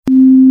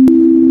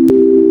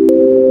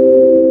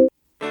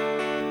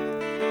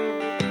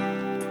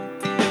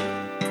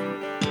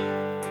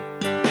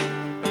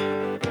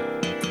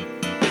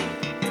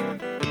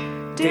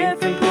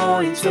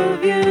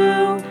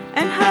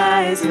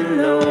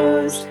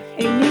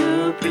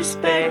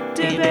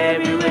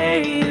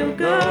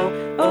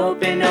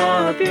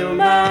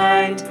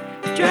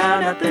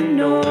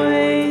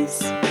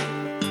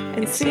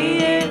see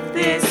if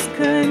this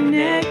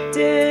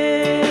connected.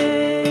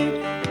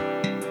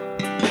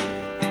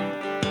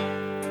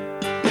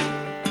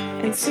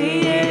 And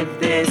see if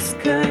this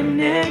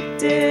connected.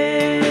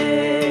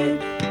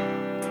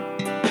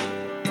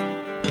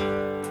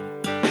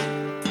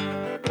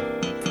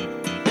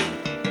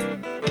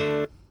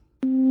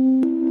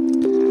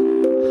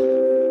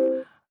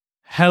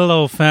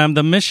 Hello, fam.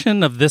 The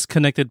mission of this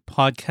Connected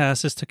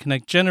podcast is to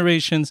connect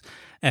generations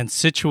and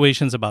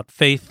situations about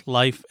faith,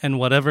 life, and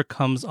whatever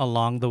comes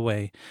along the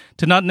way.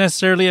 To not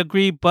necessarily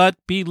agree, but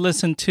be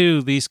listened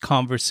to. These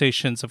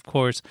conversations, of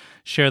course,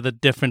 share the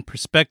different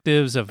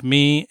perspectives of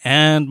me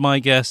and my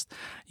guest.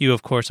 You,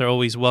 of course, are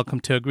always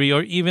welcome to agree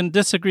or even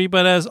disagree,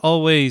 but as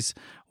always,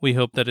 we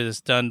hope that it is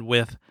done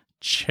with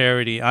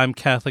charity. I'm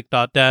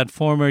Catholic.Dad,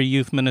 former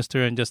youth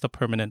minister and just a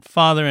permanent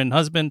father and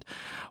husband.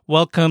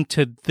 Welcome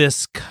to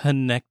this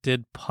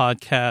Connected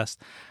podcast.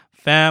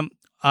 Fam,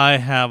 I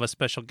have a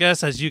special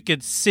guest. As you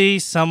can see,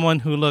 someone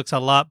who looks a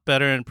lot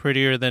better and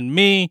prettier than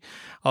me.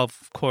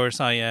 Of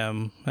course, I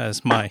am,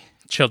 as my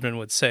children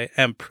would say,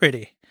 am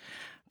pretty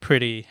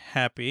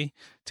happy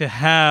to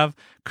have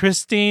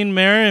Christine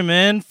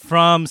Merriman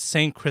from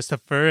St.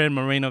 Christopher in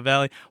Moreno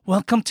Valley.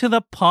 Welcome to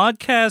the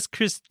podcast,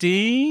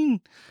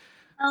 Christine.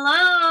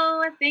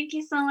 Hello. Thank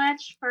you so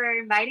much for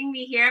inviting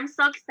me here. I'm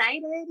so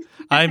excited.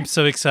 I'm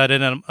so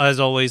excited. And as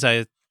always,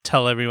 I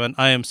tell everyone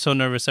I am so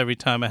nervous every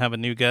time I have a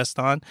new guest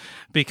on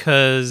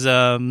because,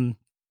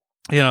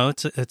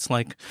 it's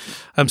like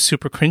I'm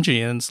super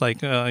cringy. And it's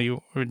like,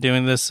 we're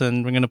doing this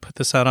and we're going to put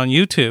this out on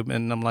YouTube.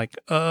 And I'm like,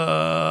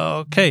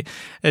 okay.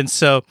 And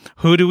so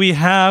who do we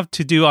have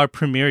to do our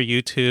premiere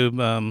YouTube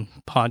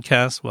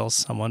podcast? Well,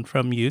 someone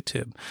from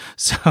YouTube.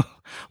 So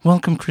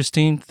welcome,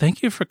 Christine.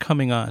 Thank you for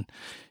coming on.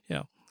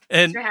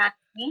 Thanks for having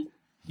me.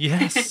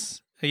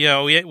 Yes. We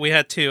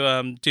had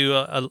to do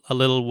a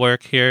little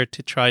work here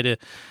to try to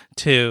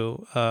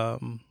do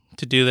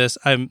this.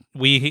 Let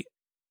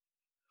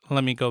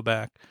me go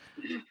back.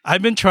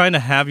 I've been trying to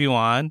have you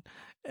on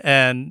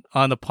the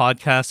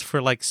podcast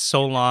for like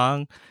so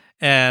long,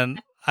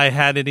 and I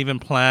hadn't even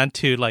planned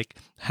to like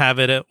have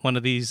it at one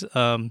of these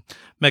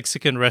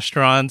Mexican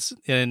restaurants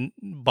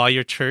by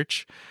your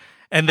church,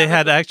 and they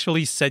had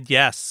actually said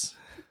yes.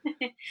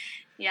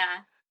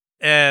 Yeah.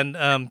 And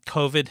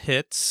COVID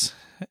hits,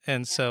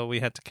 and so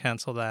we had to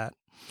cancel that.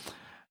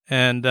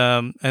 And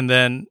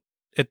then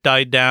it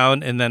died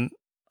down, and then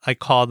I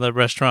called the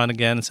restaurant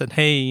again and said,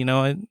 "Hey,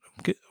 we're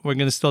going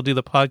to still do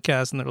the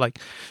podcast." And they're like,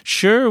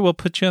 "Sure, we'll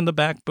put you in the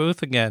back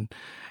booth again."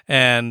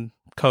 And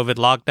COVID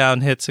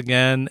lockdown hits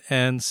again,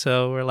 and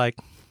so we're like,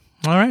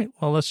 "All right,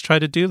 well, let's try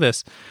to do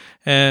this."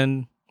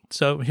 And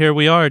so here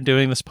we are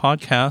doing this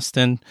podcast,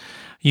 and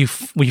we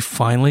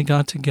finally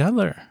got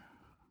together.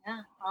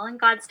 All in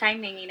God's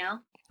timing,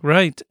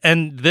 Right.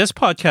 And this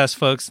podcast,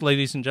 folks,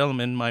 ladies and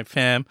gentlemen, my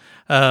fam,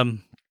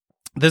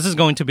 this is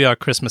going to be our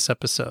Christmas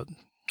episode.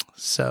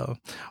 So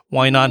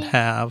why not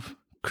have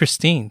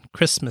Christine,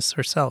 Christmas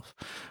herself,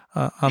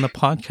 on the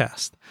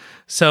podcast?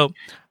 So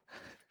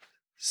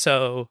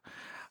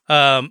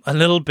a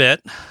little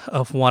bit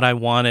of what I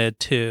wanted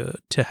to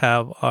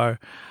have our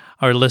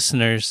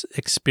listeners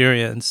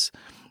experience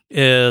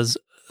is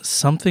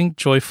something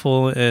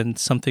joyful and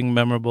something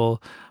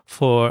memorable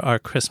for our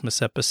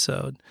Christmas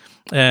episode.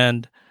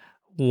 And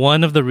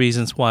one of the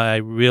reasons why I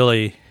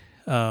really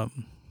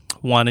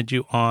wanted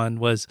you on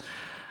was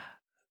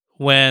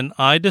when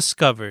I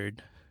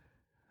discovered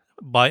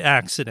by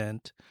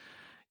accident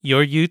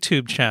your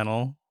YouTube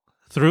channel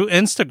through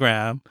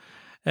Instagram,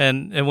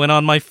 and it went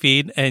on my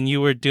feed, and you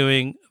were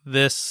doing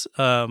this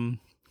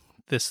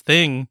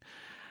thing,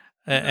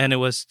 and it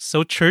was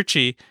so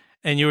churchy,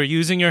 and you were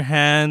using your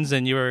hands,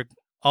 and you were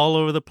all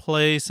over the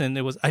place, and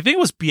I think it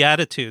was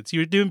Beatitudes. You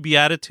were doing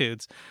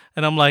Beatitudes,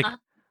 and I'm like,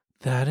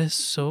 that is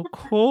so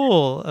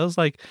cool. I was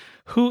like,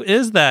 who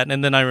is that?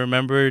 And then I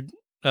remembered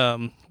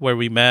where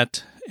we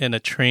met in a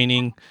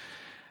training.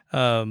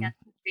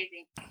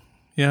 Crazy.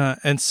 Yeah,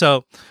 and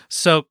so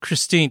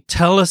Christine,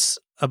 tell us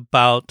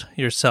about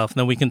yourself, and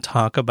then we can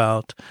talk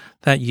about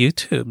that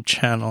YouTube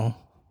channel.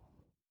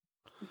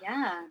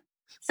 Yeah.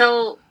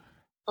 So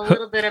a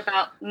little bit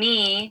about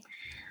me.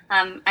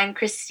 I'm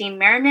Christine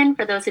Merriman,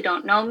 for those who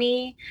don't know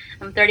me.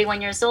 I'm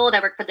 31 years old. I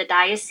work for the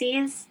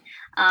diocese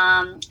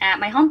at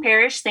my home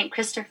parish, St.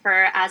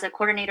 Christopher, as a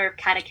coordinator of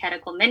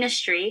catechetical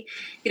ministry.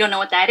 If you don't know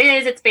what that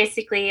is, it's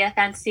basically a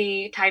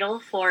fancy title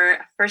for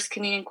First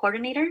Communion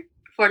coordinator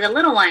for the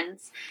little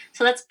ones.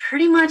 So that's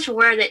pretty much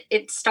where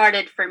it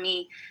started for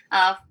me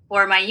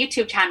for my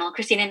YouTube channel,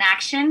 Christine in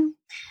Action.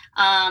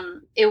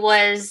 It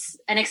was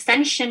an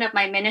extension of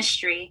my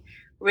ministry,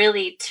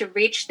 really, to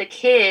reach the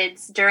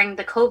kids during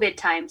the COVID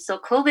time. So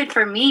COVID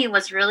for me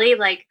was really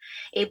like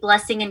a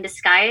blessing in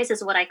disguise,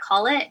 is what I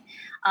call it.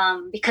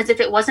 Because if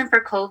it wasn't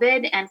for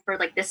COVID and for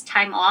like this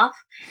time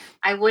off,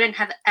 I wouldn't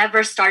have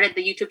ever started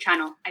the YouTube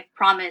channel. I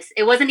promise.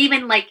 It wasn't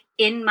even like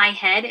in my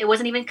head. It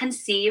wasn't even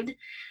conceived.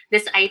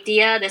 This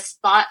idea, this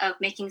thought of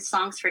making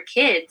songs for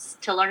kids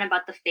to learn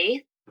about the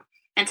faith.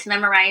 and to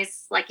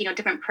memorize like,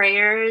 different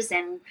prayers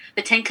and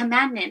the 10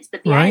 Commandments,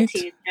 the Right.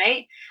 Beatitudes,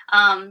 right?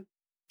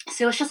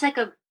 So it's just like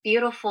a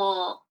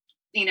beautiful,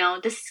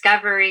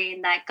 discovery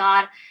that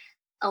God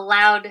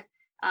allowed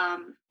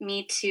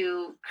me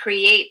to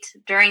create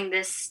during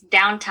this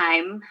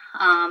downtime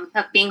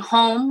of being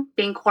home,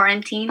 being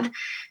quarantined.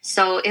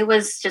 So it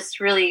was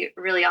just really,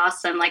 really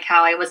awesome, like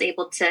how I was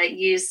able to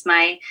use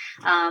my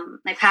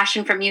my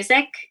passion for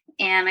music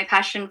and my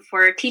passion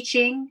for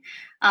teaching,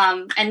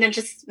 and then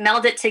just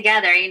meld it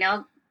together.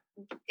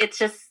 It's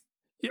just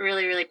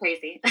really, really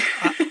crazy.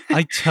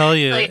 I tell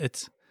you,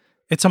 So,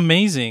 it's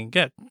amazing.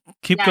 Yeah,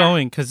 keep yeah.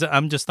 going, because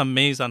I'm just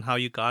amazed on how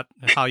you got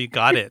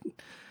it.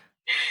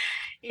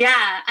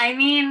 Yeah, I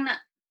mean,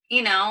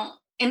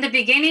 in the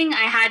beginning,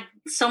 I had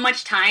so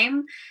much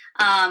time.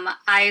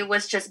 I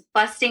was just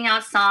busting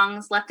out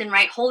songs left and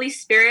right. Holy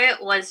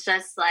Spirit was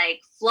just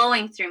like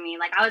flowing through me.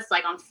 Like I was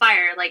like on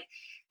fire. Like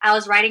I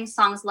was writing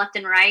songs left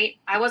and right.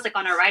 I was like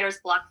on a writer's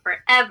block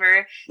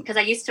forever because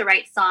I used to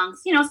write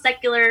songs,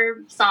 secular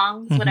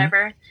songs, Mhm.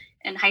 whatever,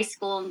 in high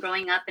school and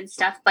growing up and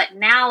stuff. But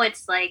now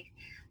it's like,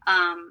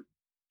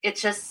 it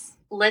just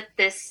lit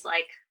this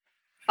like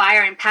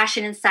fire and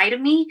passion inside of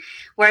me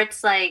where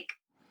it's like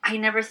I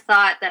never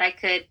thought that I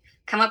could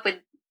come up with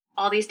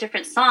all these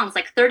different songs,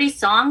 like 30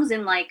 songs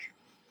in like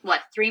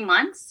 3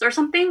 months or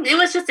something. It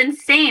was just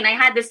insane. I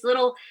had this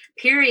little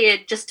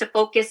period just to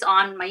focus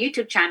on my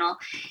YouTube channel,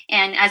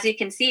 and as you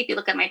can see, if you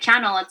look at my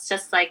channel, it's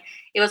just like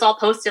it was all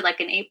posted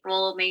like in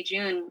April, May,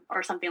 June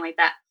or something like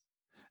that.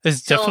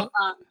 It's So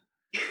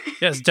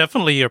yeah, it's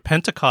definitely your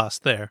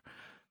Pentecost there.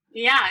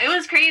 yeah, it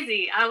was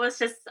crazy. I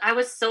was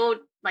so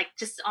like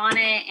just on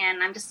it,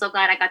 and I'm just so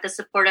glad I got the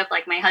support of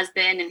like my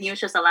husband, and he was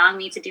just allowing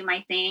me to do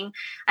my thing.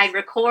 I'd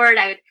record,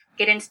 I would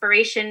get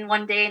inspiration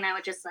one day, and I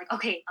would just like,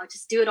 okay, I'll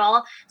just do it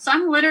all. So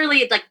I'm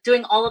literally like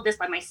doing all of this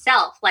by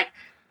myself. Like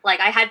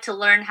I had to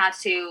learn how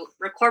to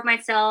record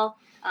myself,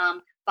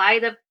 buy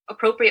the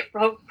appropriate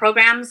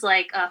programs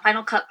like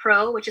Final Cut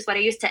Pro, which is what I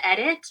used to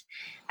edit.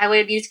 I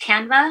would use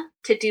Canva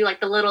to do like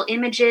the little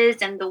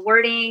images and the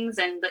wordings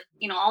and the,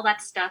 all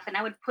that stuff. And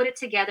I would put it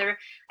together.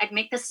 I'd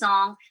make the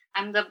song.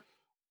 I'm the,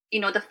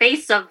 the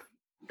face of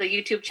the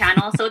YouTube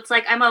channel. So it's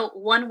like, I'm a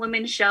one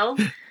woman show,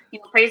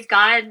 praise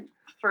God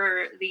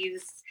for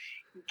these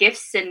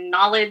gifts and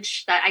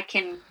knowledge that I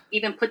can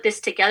even put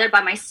this together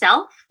by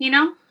myself,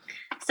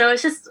 So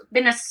it's just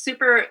been a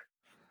super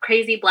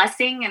crazy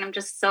blessing. And I'm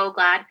just so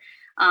glad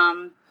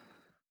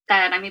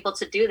that I'm able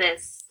to do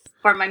this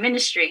for my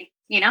ministry,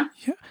 Yeah.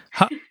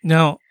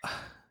 Now,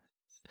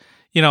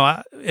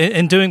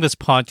 in doing this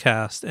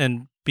podcast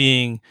and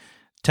being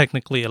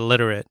technically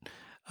illiterate,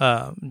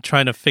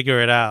 trying to figure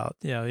it out,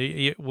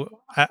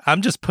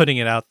 I'm just putting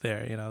it out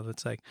there,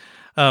 it's like,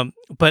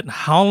 but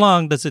how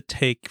long does it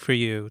take for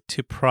you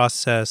to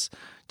process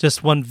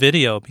just one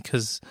video?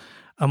 Because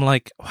I'm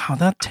like, wow,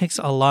 that takes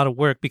a lot of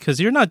work, because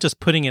you're not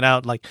just putting it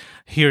out like,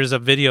 here's a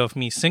video of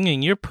me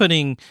singing. You're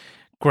putting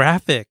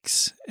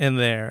graphics in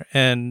there,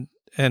 and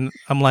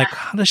I'm like,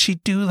 how does she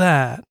do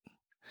that?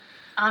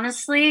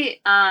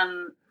 Honestly,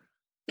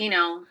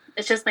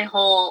 it's just my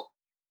whole,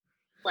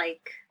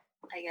 like,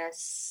 I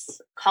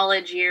guess,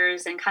 college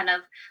years and kind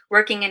of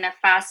working in a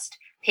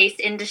fast-paced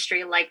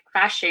industry like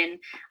fashion.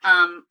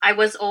 I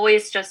was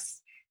always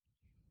just,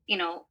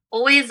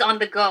 always on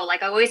the go.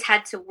 Like I always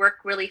had to work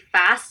really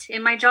fast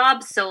in my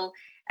job. So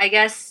I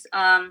guess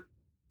I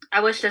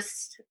was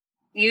just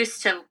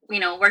used to,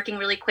 working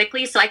really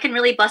quickly. So I can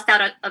really bust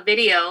out a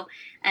video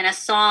and a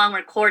song,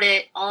 record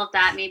it, all of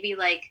that, maybe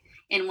like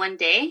in one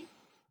day.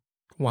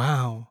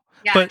 Wow.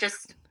 Yeah, But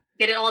just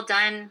get it all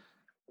done.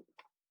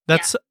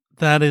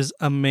 that is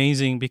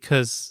amazing,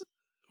 because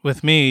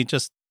with me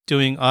just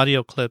doing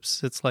audio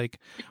clips, it's like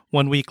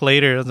 1 week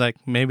later, it's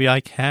like, maybe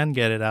I can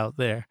get it out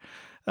there.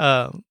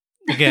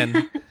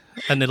 Again,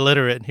 an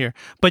illiterate here,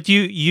 but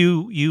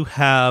you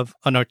have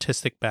an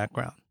artistic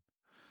background.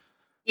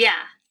 Yeah.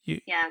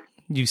 Yeah.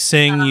 You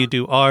sing, you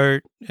do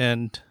art,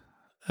 and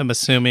I'm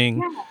assuming.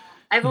 Yeah.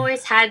 I've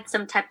always had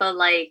some type of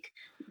like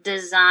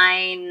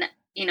design,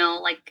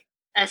 like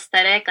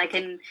aesthetic. I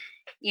can,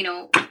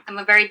 I'm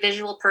a very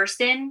visual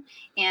person,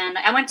 and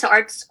I went to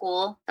art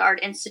school, the Art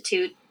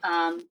Institute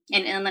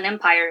in Inland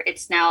Empire.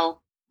 It's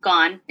now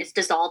gone. It's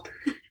dissolved,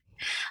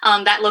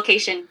 that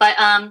location. But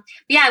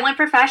yeah, I went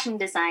for fashion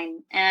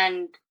design,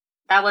 and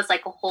that was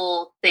like a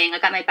whole thing. I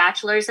got my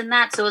bachelor's in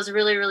that. So it was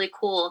really, really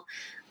cool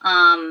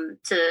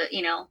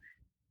to,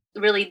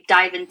 really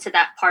dive into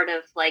that part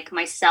of like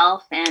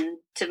myself and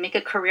to make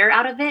a career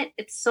out of it.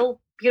 It's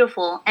so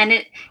beautiful. And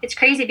it's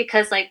crazy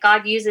because like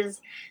God uses,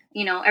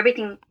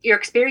 everything, your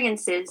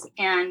experiences,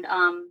 and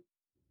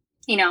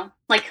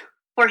like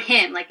for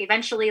him, like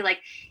eventually, like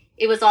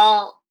it was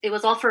all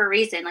for a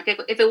reason. Like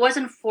if it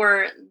wasn't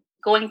for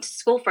going to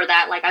school for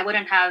that, like I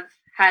wouldn't have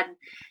had,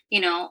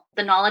 the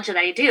knowledge that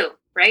I do,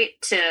 right,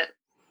 to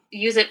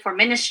use it for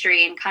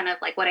ministry and kind of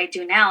like what I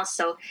do now.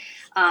 So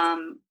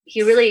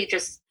he really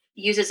just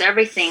uses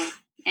everything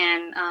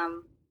and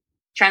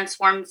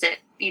transforms it,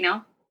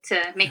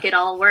 to make it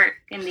all work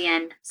in the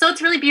end. So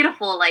it's really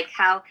beautiful, like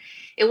how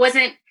it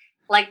wasn't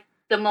like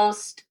the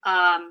most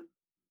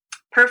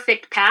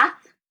perfect path,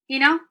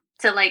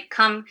 to like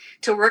come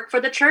to work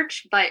for the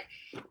church, but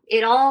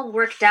it all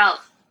worked out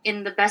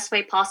in the best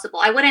way possible.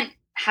 I wouldn't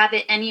have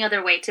it any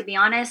other way, to be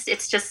honest.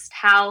 It's just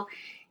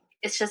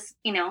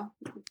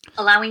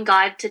allowing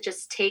God to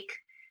just take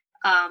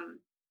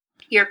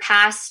your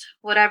past,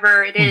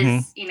 whatever it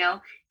is,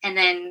 and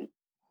then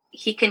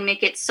he can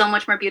make it so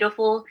much more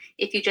beautiful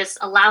if you just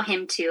allow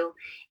him to,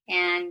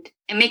 and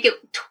make it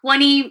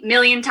 20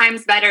 million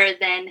times better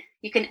than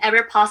you can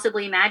ever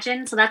possibly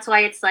imagine. So that's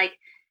why it's like,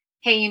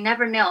 hey, you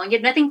never know. And you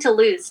have nothing to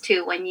lose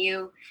too when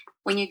you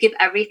give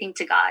everything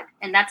to God.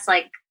 And that's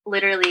like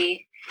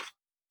literally,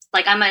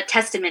 like, I'm a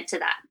testament to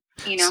that,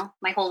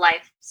 my whole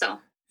life. So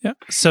yeah.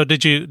 So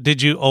did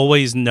you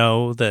always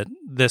know that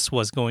this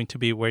was going to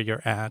be where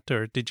you're at,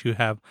 or did you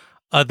have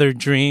other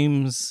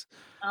dreams?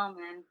 Oh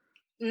man.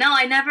 No,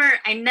 I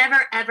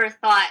never ever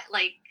thought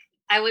like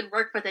I would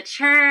work for the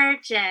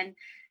church and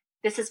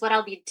this is what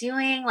I'll be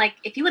doing. Like,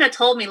 if you would have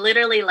told me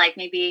literally like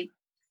maybe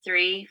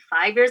 3-5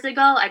 years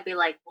ago, I'd be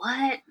like,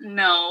 what?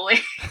 No.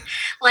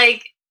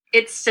 Like,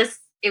 it's just,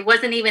 it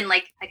wasn't even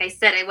like I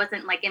said, it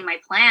wasn't like in my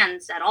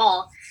plans at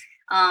all.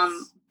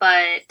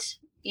 But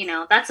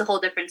that's a whole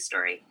different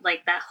story.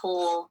 Like that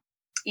whole,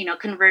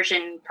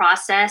 conversion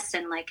process,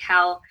 and like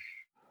how,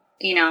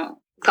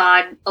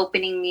 God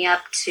opening me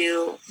up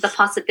to the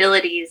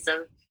possibilities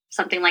of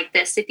something like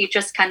this. If you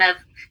just kind of,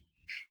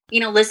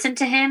 listen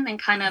to him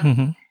and kind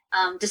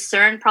of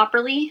discern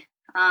properly,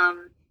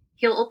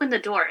 he'll open the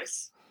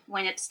doors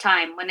when it's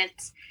time, when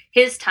it's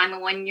his time,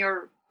 and when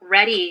you're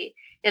ready.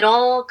 It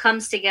all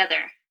comes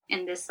together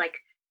in this like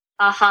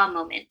aha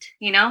moment,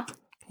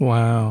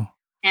 Wow.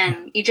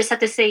 And you just have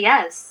to say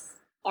yes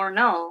or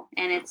no.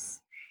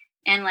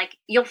 And like,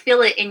 you'll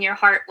feel it in your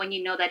heart when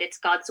you know that it's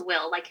God's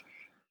will. Like,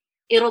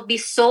 it'll be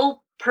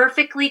so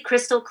perfectly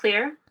crystal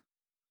clear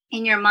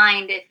in your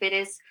mind if it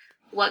is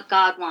what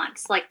God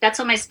wants. Like, that's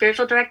what my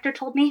spiritual director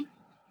told me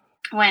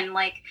when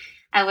like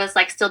I was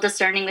like still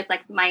discerning with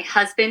like my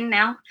husband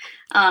now.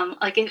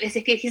 Like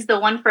if he's the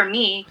one for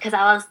me, because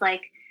I was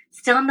like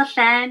still on the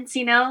fence,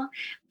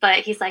 but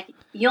he's like,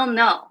 you'll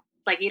know.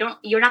 Like,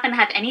 you're not going to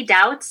have any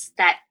doubts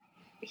that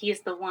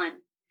he's the one.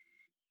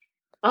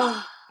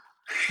 Oh.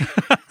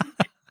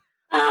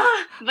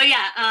 But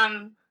yeah,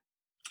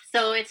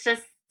 so it's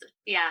just,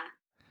 yeah,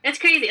 it's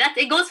crazy.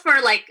 It goes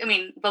for like,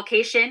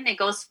 vocation. It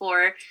goes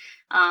for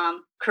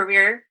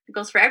career. It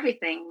goes for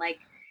everything. Like,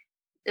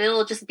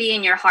 it'll just be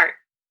in your heart,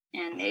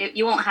 and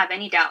you won't have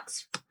any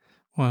doubts.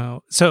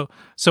 Wow. So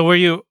were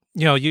you,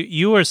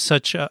 you were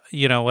such a,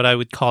 what I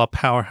would call a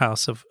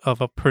powerhouse of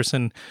a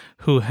person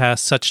who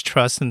has such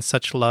trust and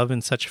such love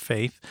and such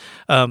faith.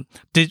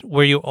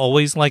 Were you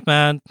always like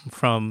that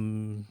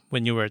from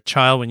when you were a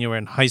child, when you were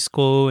in high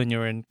school, and you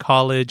were in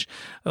college?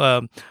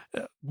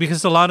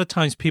 Because a lot of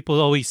times people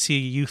always see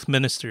youth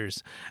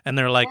ministers and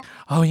they're like,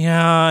 oh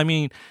yeah,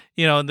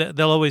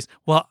 they'll always,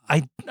 well,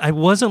 I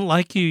wasn't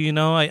like you,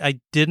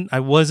 I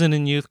wasn't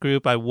in youth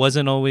group. I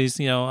wasn't always,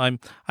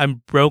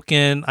 I'm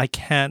broken. I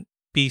can't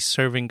be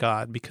serving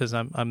God because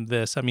I'm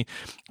this.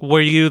 Were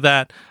you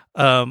that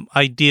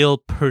ideal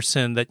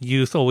person that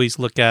youth always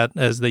look at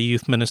as the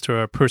youth minister,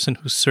 or a person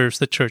who serves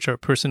the church, or a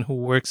person who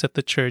works at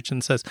the church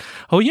and says,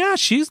 oh yeah,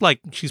 she's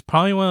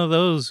probably one of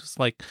those who's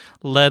like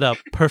led a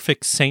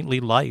perfect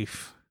saintly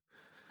life?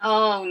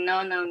 Oh,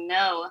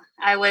 no.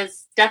 I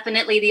was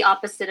definitely the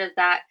opposite of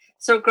that.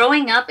 So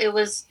growing up, it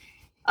was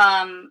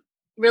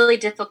really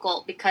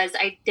difficult because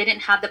I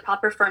didn't have the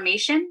proper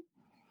formation.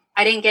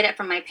 I didn't get it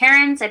from my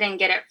parents. I didn't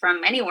get it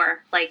from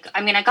anywhere. Like,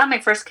 I got my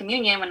first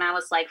communion when I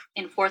was like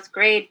in 4th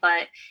grade,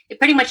 but it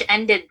pretty much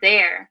ended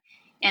there.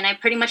 And I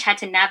pretty much had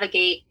to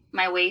navigate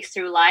my way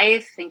through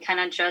life and kind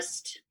of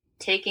just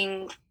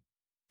taking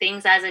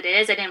things as it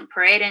is. I didn't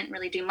pray. I didn't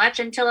really do much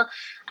until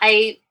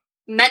I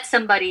met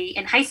somebody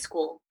in high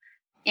school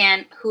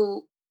and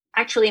who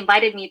actually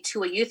invited me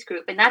to a youth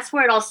group. And that's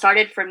where it all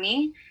started for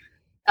me.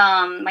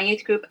 My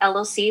youth group,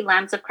 LOC,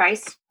 Lambs of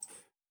Christ.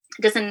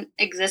 Doesn't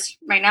exist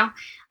right now.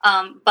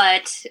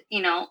 But,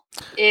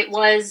 it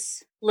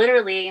was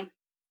literally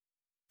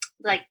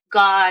like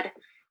God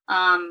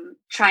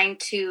trying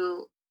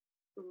to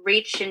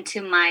reach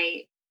into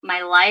my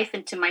life,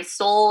 into my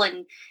soul,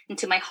 and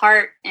into my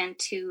heart, and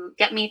to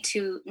get me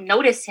to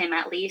notice him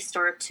at least,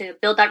 or to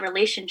build that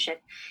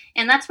relationship.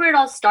 And that's where it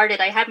all started.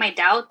 I had my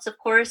doubts, of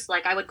course.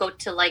 Like, I would go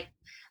to like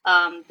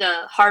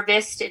the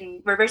Harvest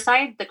in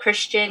Riverside, the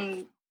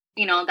Christian,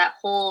 that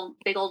whole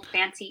big old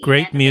fancy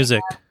great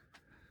music.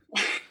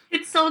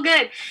 It's so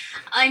good.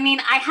 I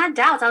had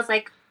doubts. I was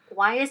like,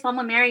 why is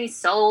Mama Mary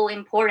so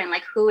important?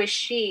 Like, who is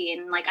she?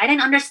 And like, I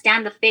didn't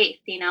understand the faith,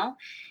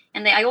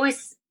 and I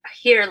always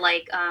hear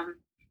like,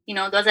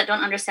 those that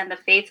don't understand the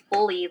faith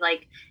fully,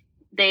 like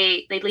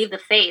they leave the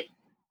faith.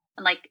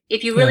 And like,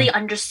 if you really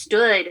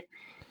understood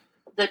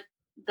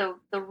the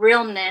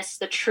realness,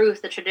 the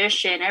truth, the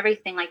tradition,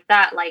 everything like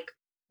that, like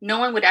no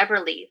one would ever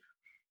leave.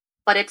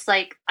 but it's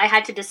like I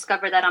had to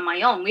discover that on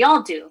my own. We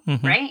all do,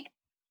 Mhm. right?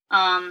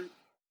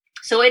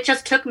 So it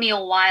just took me a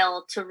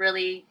while to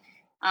really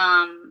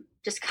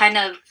just kind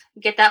of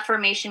get that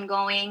formation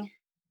going.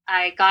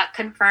 I got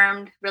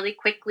confirmed really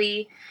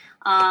quickly.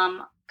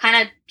 Kind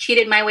of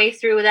cheated my way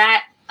through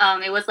that.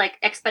 It was like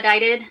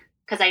expedited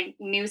because I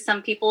knew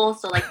some people,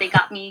 so like they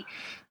got me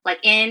like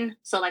in.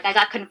 So like I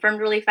got confirmed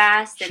really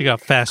fast. She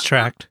got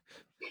fast-tracked.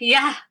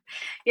 Yeah,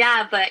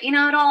 yeah, but you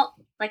know, it all,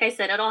 like I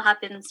said, it all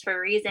happens for a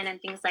reason and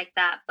things like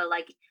that. But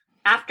like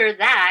after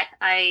that,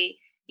 I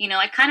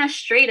kind of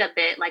strayed a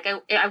bit. Like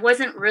I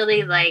wasn't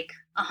really like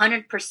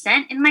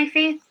 100% in my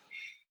faith.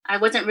 I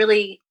wasn't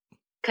really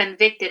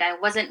convicted. I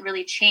wasn't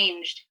really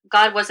changed.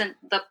 God wasn't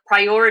the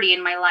priority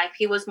in my life.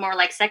 He was more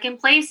like second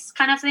place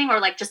kind of thing, or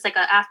like just like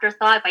an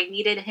afterthought if I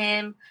needed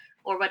him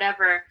or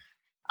whatever.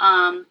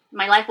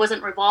 My life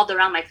wasn't revolved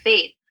around my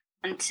faith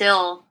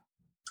until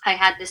I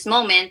had this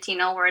moment,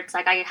 where it's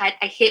like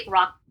I hit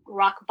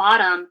rock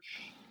bottom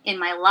in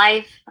my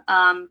life.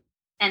 And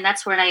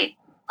that's when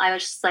I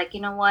was just like,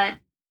 you know what?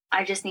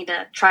 I just need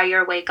to try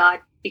your way, God,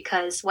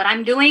 because what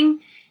I'm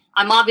doing,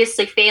 I'm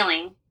obviously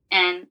failing,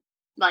 and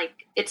like,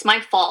 it's my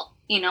fault,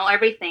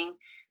 everything.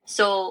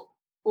 So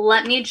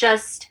let me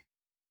just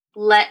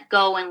let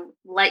go and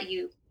let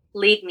you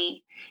lead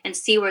me and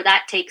see where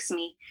that takes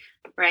me.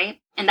 Right.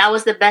 And that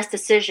was the best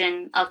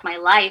decision of my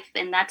life.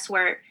 And that's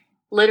where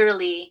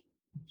literally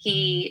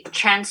he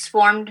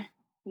transformed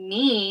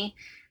me,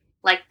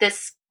 like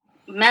this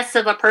mess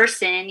of a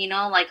person,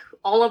 like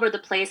all over the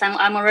place.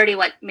 I'm already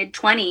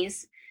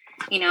mid-20s,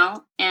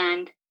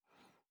 and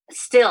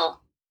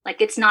still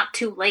like it's not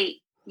too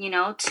late,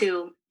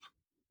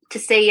 to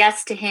say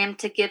yes to him,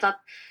 to give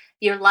up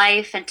your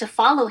life and to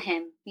follow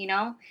him.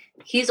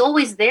 He's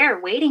always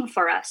there waiting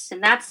for us.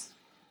 And that's,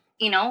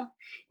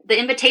 the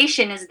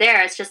invitation is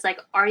there. It's just like,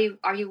 are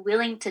you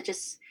willing to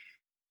just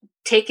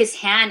take his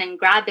hand and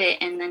grab it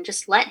and then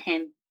just let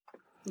him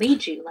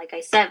lead you, like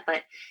I said?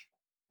 But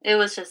it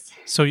was just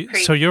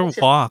crazy. So your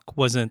walk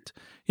wasn't,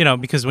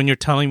 because when you're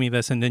telling me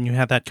this and then you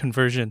have that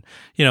conversion,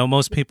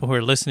 most people who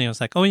are listening,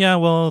 it's like, oh yeah,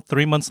 well,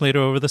 3 months later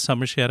over the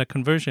summer, she had a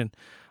conversion.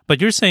 But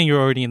you're saying you're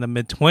already in the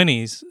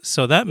mid-20s,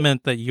 so that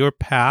meant that your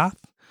path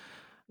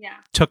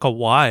took a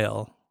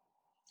while.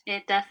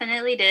 It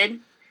definitely did.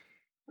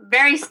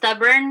 Very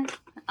stubborn.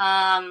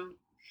 I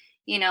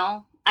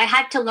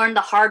had to learn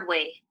the hard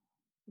way.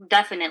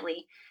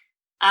 Definitely.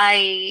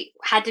 I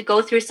had to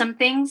go through some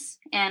things.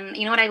 And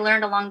what I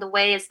learned along the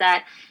way is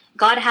that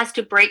God has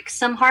to break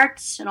some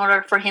hearts in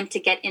order for him to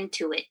get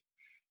into it.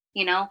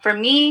 For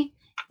me,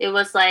 it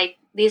was like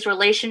these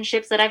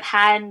relationships that I've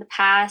had in the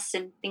past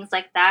and things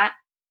like that.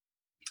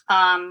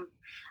 I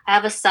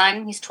have a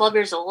son. He's 12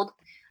 years old.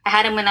 I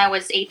had him when I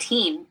was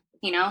 18,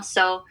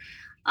 so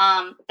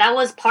that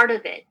was part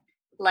of it.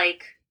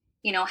 Like,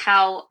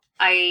 how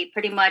I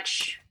pretty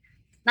much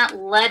not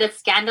led a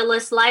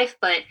scandalous life,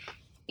 but,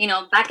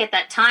 back at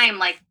that time,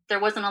 like there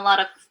wasn't a lot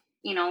of,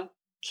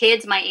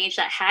 kids my age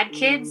that had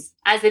kids,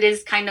 as it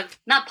is kind of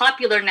not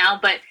popular now,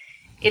 but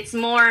it's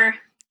more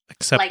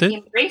accepted, like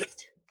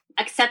embraced,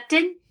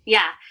 accepted.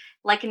 Yeah.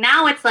 Like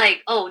now it's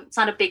like, oh, it's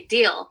not a big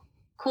deal.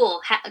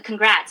 Cool.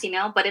 Congrats,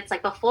 but it's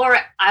like before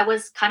I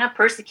was kind of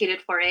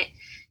persecuted for it,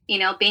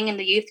 being in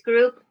the youth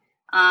group.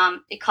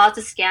 It caused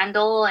a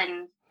scandal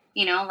and,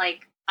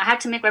 like I had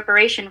to make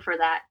reparation for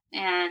that.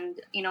 And,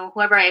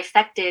 whoever I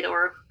affected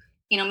or,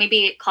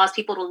 maybe it caused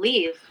people to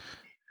leave.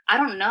 I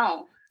don't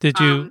know.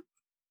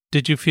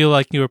 Did you feel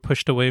like you were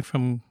pushed away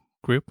from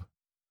group?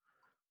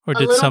 Or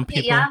did some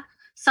people? Yeah.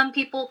 Some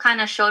people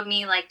kind of showed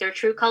me like their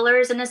true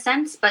colors in a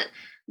sense, but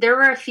there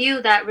were a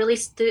few that really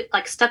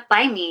stuck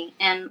by me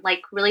and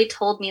like really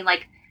told me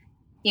like,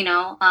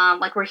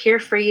 like we're here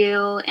for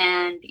you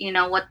and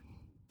what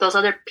those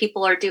other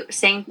people are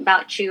saying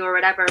about you or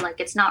whatever, like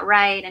it's not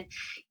right. And,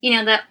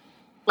 that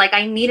like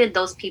I needed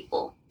those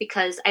people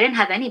because I didn't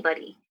have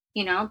anybody,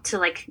 to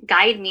like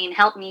guide me and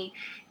help me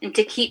and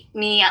to keep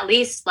me at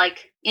least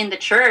like in the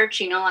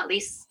church, at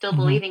least still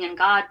believing in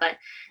God. But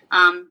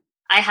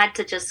I had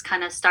to just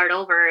kind of start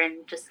over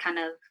and just kind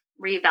of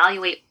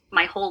reevaluate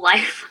my whole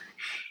life.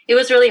 It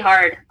was really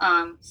hard.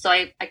 So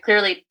I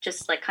clearly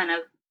just like kind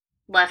of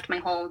left my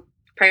whole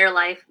prayer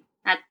life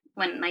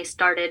when I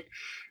started,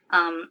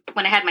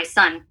 when I had my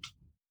son.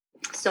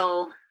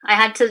 So I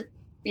had to,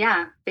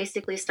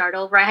 basically start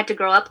over. I had to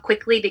grow up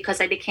quickly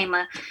because I became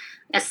a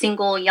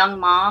single young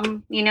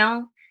mom,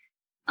 It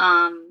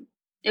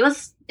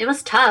was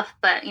tough,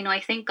 but, I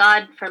thank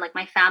God for like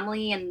my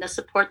family and the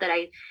support that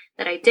I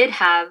did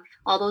have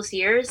all those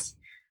years.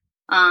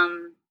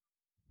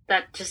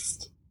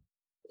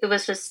 It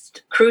was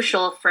just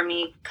crucial for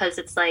me because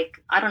it's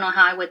like, I don't know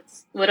how I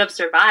would have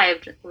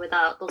survived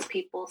without those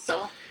people.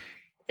 So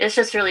it's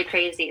just really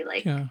crazy.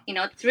 Like,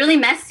 it's really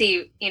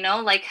messy,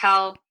 like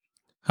how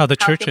the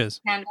church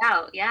is panned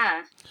out.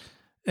 Yeah.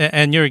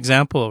 And your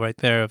example right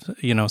there of,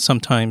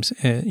 sometimes,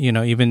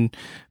 even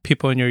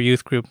people in your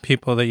youth group,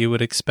 people that you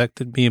would expect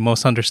to be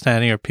most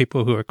understanding are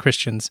people who are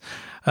Christians,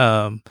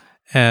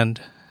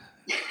 and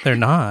they're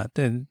not.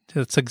 And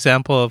it's an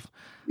example of,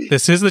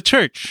 this is the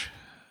church.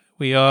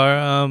 We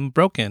are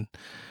broken.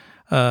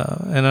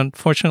 And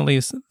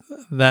unfortunately,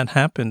 that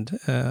happened.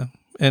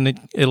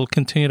 And it'll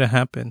continue to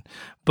happen.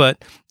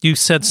 But you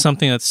said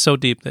something that's so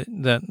deep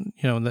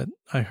that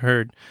I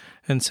heard,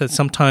 and said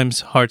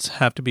sometimes hearts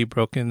have to be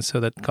broken so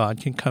that God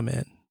can come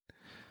in.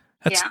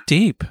 That's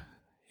deep.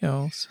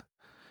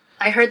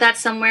 I heard that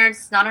somewhere.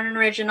 It's not an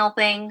original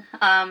thing.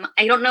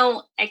 I don't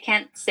know. I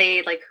can't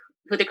say like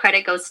who the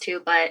credit goes to,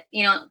 but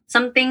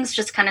some things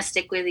just kind of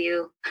stick with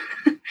you,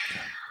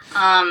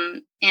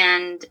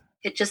 and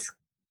it just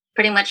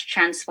pretty much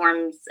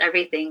transforms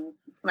everything,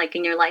 like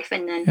in your life,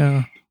 and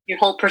then your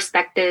whole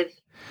perspective,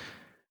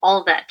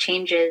 all of that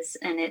changes,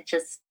 and it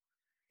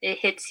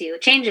hits you,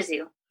 it changes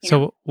you.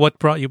 So what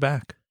brought you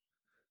back?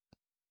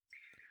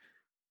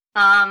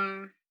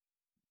 To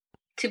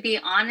be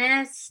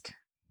honest,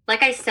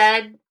 like I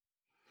said,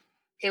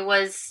 it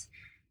was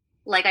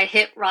like I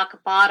hit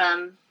rock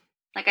bottom.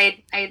 Like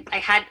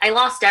I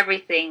lost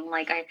everything.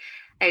 Like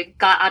I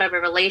got out of a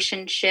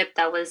relationship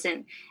that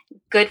wasn't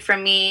good for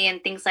me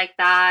and things like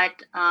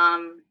that.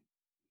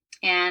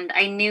 And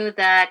I knew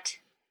that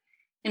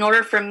in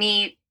order for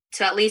me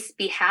to at least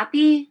be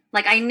happy,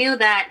 like I knew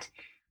that,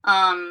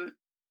 I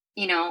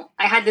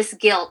had this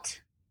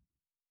guilt,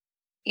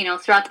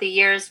 throughout the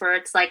years where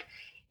it's like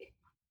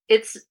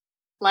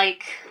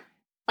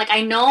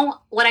I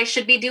know what I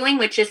should be doing,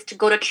 which is to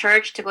go to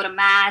church, to go to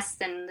mass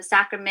and the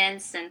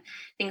sacraments and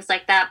things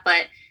like that.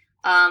 But,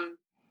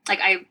 like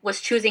I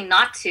was choosing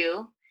not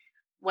to,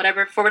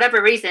 for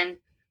whatever reason,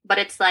 but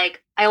it's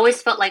like, I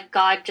always felt like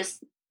God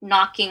just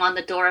knocking on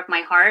the door of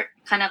my heart,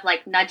 kind of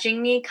like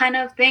nudging me kind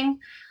of thing.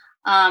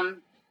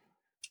 And,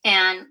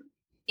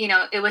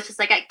 it was just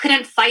like, I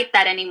couldn't fight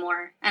that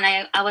anymore. And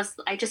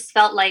I just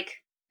felt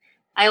like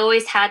I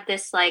always had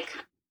this, like,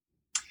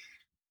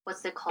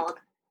 what's it called?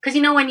 Because,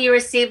 when you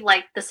receive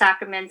like the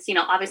sacraments,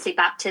 obviously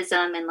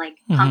baptism and like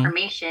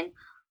confirmation,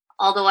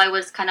 although I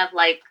was kind of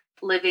like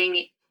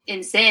living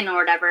in sin or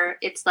whatever,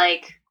 it's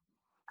like,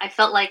 I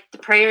felt like the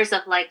prayers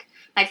of like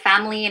my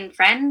family and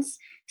friends,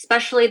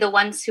 especially the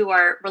ones who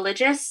are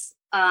religious,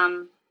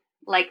 I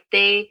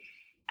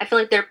feel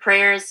like their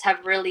prayers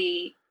have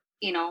really,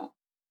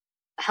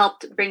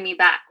 helped bring me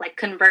back, like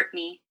convert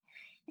me.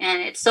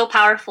 And it's so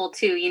powerful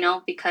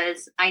too,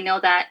 because I know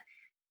that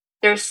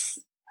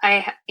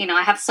I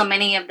have so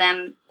many of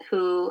them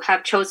who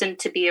have chosen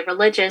to be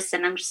religious,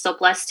 and I'm just so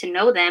blessed to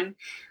know them,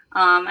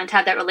 and to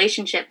have that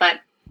relationship. But,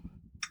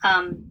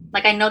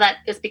 I know that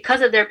it's because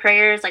of their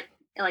prayers, like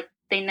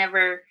they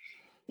never,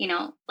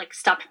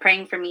 stopped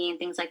praying for me and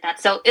things like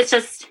that. So it's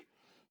just,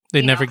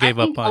 they never gave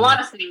up on a lot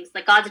of things,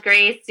 like God's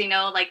grace,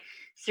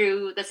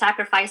 through the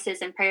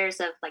sacrifices and prayers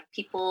of like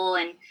people,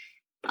 and,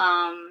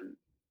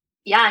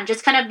 and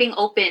just kind of being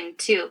open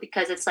too,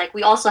 because it's like,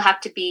 we also have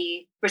to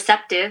be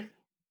receptive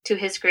to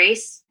his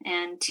grace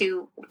and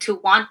to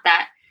want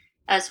that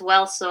as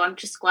well. So I'm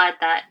just glad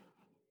that,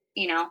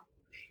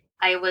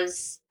 I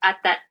was at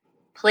that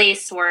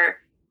place where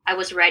I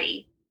was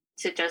ready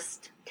to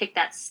just take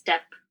that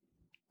step.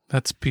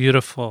 That's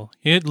beautiful.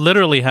 You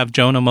literally have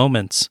Jonah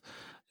moments.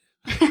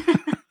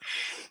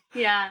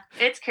 Yeah,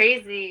 it's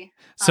crazy.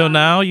 So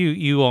now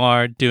you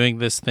are doing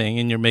this thing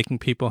and you're making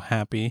people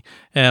happy.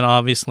 And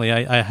obviously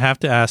I have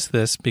to ask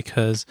this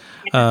because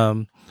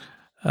our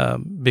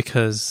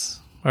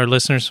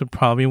listeners would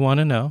probably want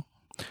to know,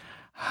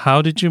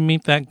 how did you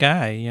meet that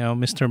guy,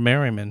 Mr.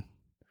 Merriman?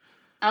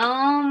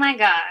 Oh my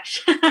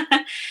gosh.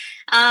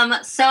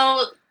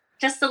 So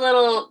just a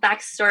little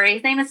backstory.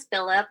 His name is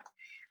Philip.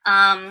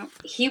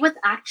 He was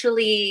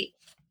actually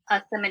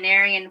a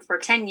seminarian for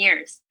 10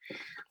 years.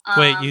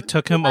 Wait, you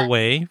took him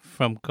away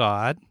from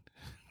God?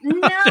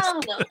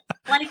 No,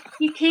 like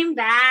he came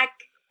back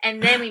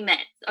and then we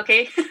met.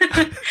 Okay.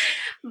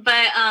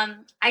 But,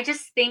 I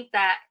just think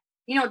that,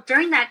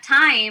 during that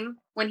time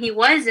when he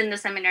was in the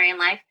seminarian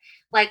life,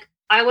 like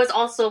I was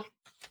also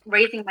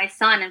raising my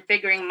son and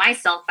figuring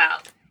myself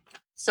out.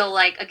 So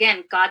like,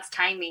 again, God's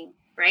timing,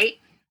 right?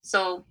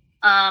 So,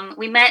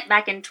 we met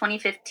back in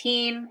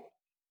 2015.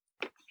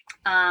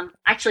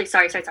 Actually,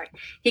 sorry.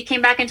 He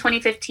came back in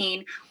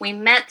 2015. We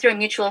met through a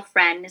mutual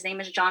friend. His name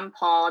is John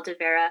Paul de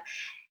Vera.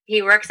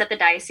 He works at the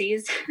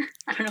diocese.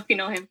 I don't know if you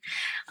know him.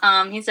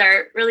 He's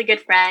our really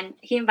good friend.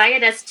 He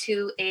invited us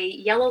to a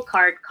Yellow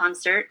Card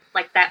concert,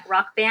 like that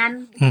rock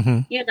band.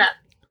 Mm-hmm. That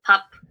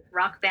pop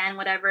rock band,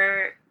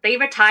 whatever. They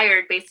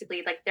retired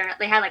basically. Like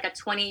they had like a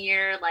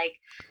 20-year like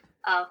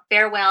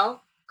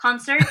farewell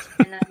concert,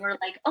 and then we're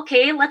like,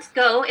 okay, let's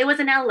go. It was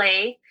in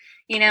LA,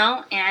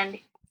 and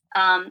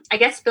I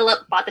guess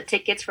Philip bought the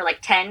tickets for like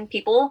 10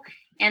 people,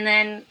 and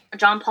then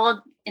John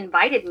Paul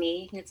invited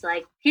me. It's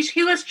like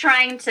he was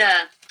trying to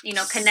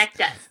connect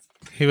us.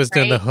 He was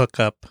doing the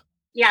hookup.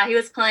 Yeah, he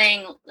was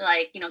playing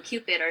like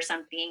Cupid or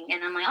something,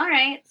 and I'm like, all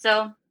right.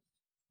 So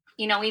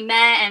we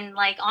met, and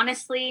like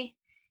honestly,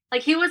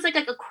 like he was like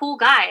a cool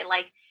guy,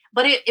 like,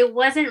 but it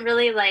wasn't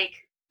really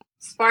like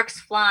sparks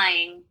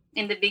flying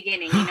in the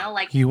beginning,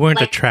 like you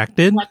weren't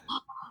attracted. Like,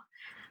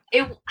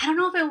 I don't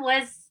know if it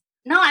was.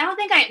 No, I don't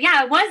think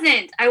I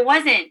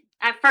wasn't.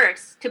 at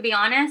first, to be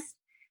honest,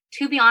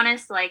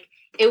 like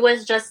it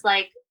was just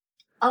like,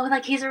 oh,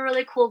 like he's a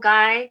really cool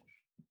guy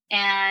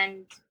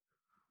and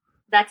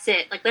that's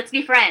it. Like, let's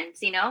be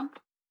friends, you know?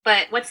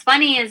 But what's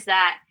funny is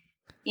that,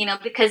 you know,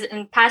 because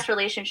in past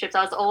relationships,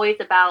 I was always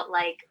about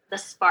like the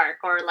spark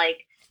or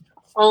like,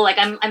 oh, like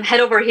I'm head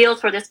over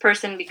heels for this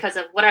person because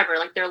of whatever,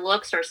 like their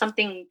looks or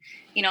something,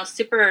 you know,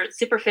 super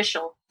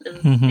superficial.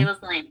 It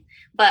was lame.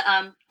 But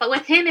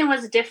with him, it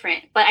was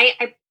different. But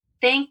I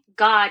thank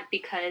God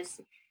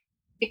because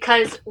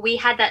we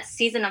had that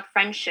season of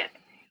friendship.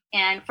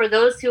 And for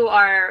those who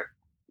are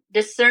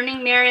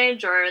discerning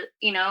marriage or,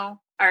 you know,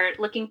 are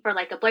looking for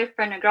like a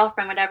boyfriend or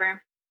girlfriend,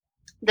 whatever,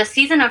 the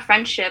season of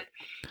friendship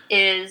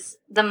is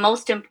the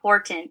most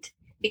important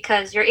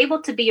because you're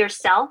able to be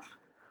yourself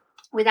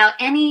without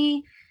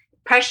any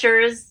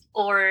pressures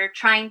or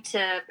trying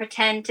to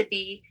pretend to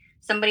be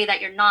somebody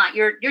that you're not.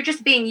 You're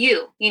just being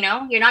you, you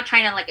know? You're not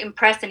trying to like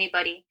impress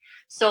anybody.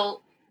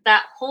 So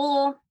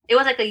it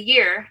was like a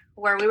year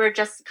where we were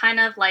just kind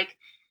of like,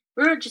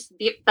 we were just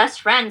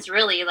best friends,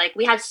 really. Like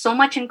we had so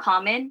much in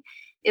common.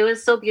 It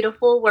was so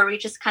beautiful where we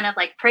just kind of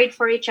like prayed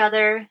for each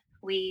other.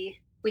 We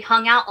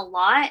hung out a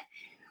lot.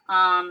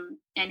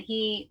 And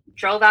he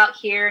drove out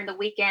here in the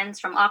weekends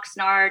from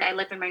Oxnard. I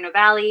live in Moreno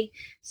Valley.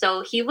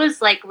 So he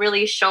was like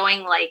really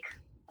showing like,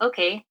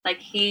 okay, like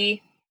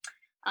he,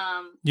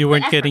 you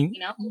weren't effort, getting, you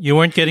know? You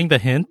weren't getting the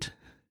hint.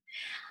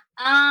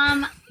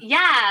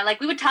 Yeah, like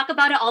we would talk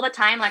about it all the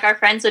time. Like our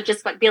friends would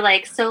just be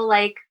like, so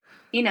like,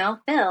 you know,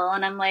 Phil.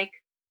 And I'm like,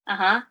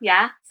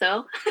 yeah.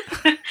 So,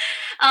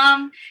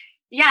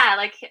 yeah,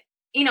 like,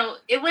 you know,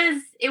 it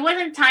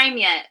wasn't time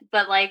yet,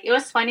 but like, it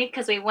was funny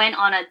because we went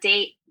on a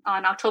date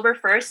on October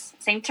 1st,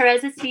 St.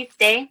 Teresa's feast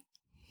day.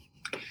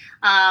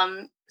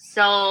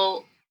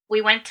 So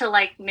we went to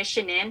like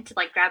Mission Inn to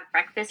like grab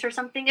breakfast or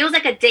something. It was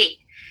like a date,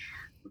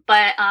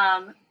 but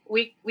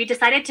we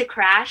decided to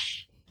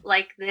crash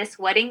like this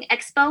wedding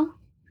expo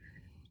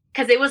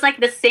because it was like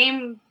at the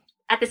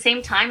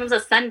same time. It was a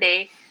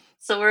Sunday,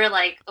 so we were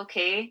like,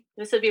 okay,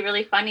 this would be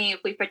really funny if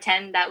we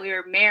pretend that we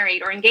were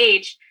married or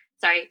engaged,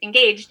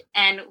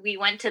 and we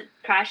went to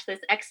crash this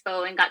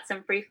expo and got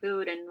some free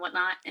food and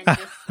whatnot, and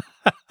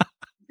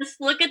just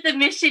look at the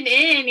Mission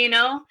Inn, you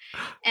know?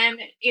 And,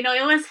 you know,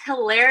 it was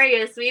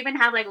hilarious. We even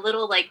have like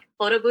little like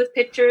photo booth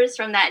pictures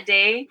from that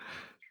day.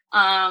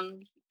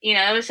 You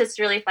know, it was just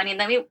really funny. And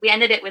then we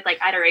ended it with like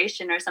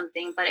adoration or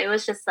something, but it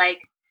was just like,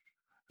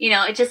 you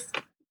know, it just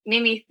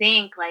made me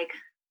think like,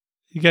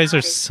 you guys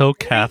are so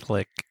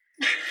Catholic.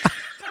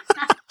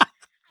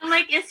 I'm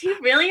like, is he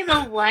really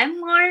the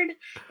one, Lord?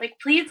 Like,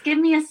 please give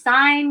me a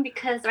sign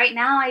because right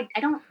now I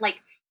don't like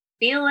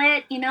feel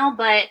it, you know,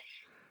 but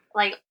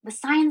like the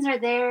signs are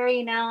there,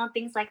 you know,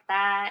 things like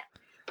that.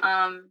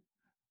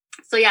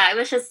 So yeah,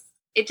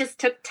 it just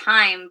took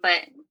time,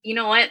 but you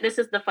know what? This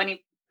is the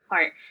funny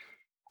part.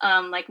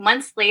 Like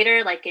months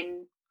later, like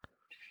in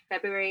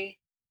February,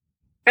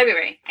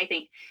 I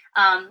think,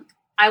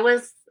 I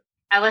was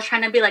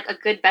trying to be like a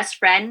good best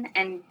friend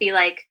and be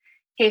like,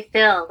 hey,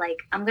 Phil, like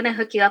I'm going to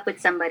hook you up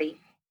with somebody.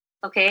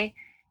 Okay.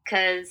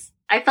 Cause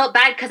I felt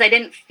bad because I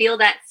didn't feel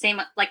that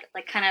same like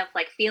kind of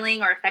like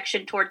feeling or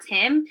affection towards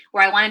him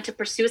where I wanted to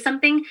pursue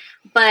something,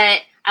 but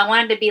I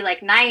wanted to be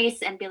like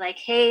nice and be like,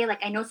 hey,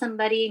 like I know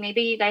somebody,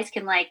 maybe you guys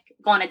can like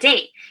go on a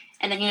date.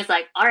 And then he was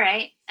like, all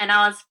right. And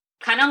I was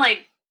kind of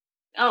like,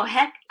 oh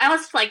heck, I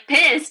was like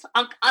pissed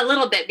a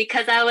little bit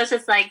because I was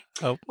just like,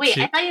 wait,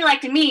 I thought you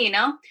liked me, you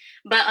know?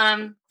 But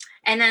and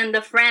then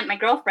my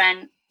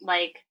girlfriend,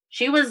 like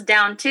she was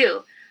down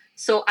too.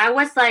 So I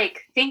was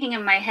like thinking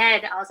in my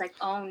head, I was like,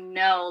 oh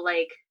no,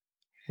 like,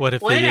 what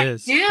did I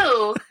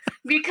do?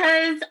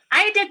 Because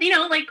I did, you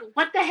know, like,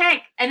 what the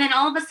heck? And then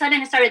all of a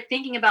sudden I started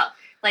thinking about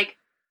like,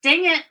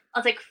 dang it. I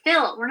was like,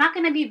 Phil, we're not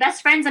going to be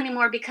best friends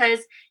anymore because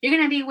you're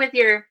going to be with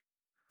your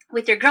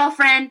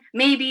girlfriend,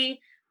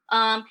 maybe.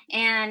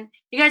 And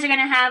you guys are going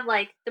to have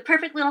like the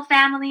perfect little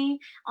family,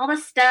 all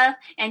this stuff.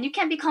 And you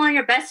can't be calling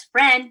your best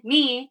friend,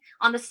 me,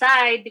 on the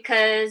side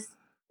because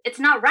it's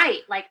not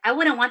right. Like, I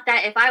wouldn't want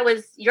that if I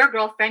was your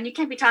girlfriend. You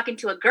can't be talking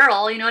to a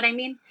girl, you know what I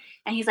mean?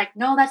 And he's like,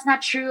 no, that's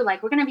not true.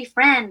 Like, we're going to be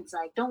friends.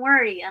 Like, don't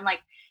worry. I'm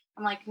like,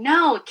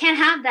 no, can't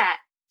have that.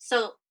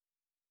 So,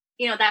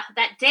 you know,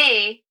 that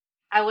day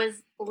I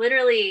was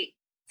literally,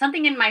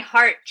 something in my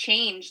heart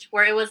changed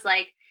where it was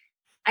like,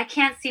 I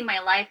can't see my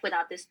life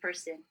without this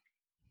person.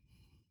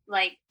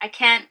 Like, I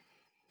can't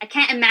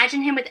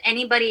imagine him with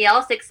anybody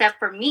else except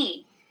for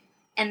me.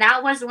 And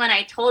that was when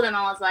I told him,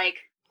 I was like,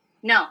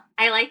 no,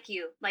 I like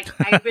you. Like,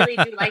 I really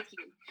do like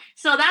you.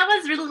 So that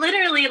was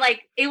literally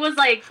like, it was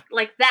like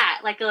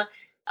that, like a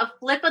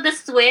flip of the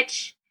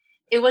switch.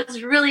 It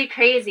was really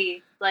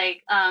crazy.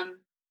 Like,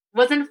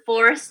 wasn't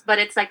forced, but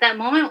it's like that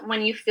moment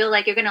when you feel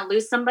like you're going to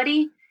lose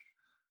somebody,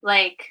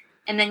 like,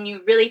 and then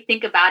you really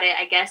think about it,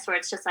 I guess, where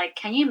it's just like,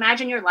 can you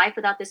imagine your life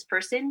without this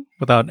person?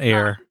 Without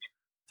air.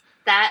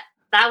 That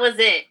was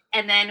it.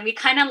 And then we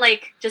kind of,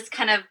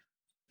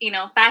 you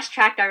know, fast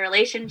tracked our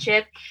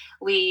relationship.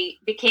 We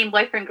became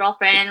boyfriend,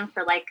 girlfriend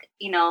for like,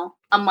 you know,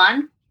 a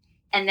month.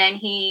 And then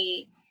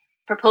he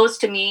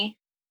proposed to me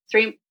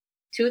 3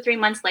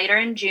 months later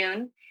in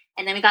June,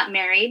 and then we got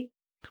married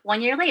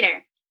 1 year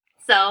later.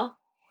 So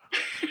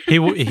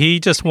he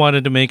just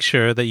wanted to make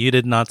sure that you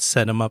did not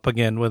set him up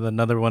again with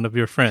another one of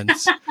your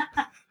friends.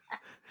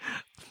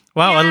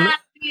 Wow.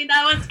 Yeah,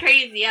 that was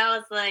crazy. I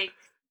was like,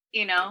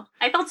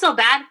 I felt so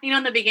bad.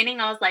 In the beginning,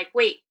 I was like,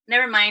 wait,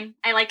 never mind.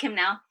 I like him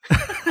now.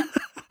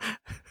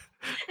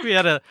 We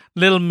had a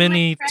little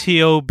mini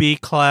TOB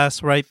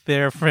class right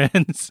there,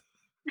 friends.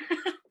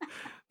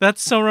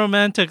 That's so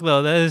romantic,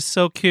 though. That is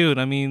so cute.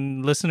 I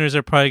mean, listeners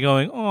are probably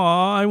going,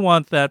 "Oh, I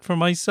want that for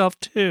myself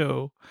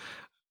too."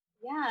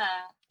 Yeah.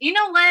 You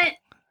know what?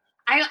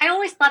 I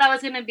always thought I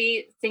was going to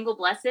be single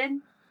blessed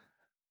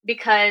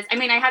because, I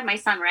had my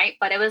son, right?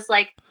 But it was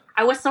like,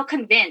 I was so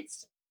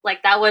convinced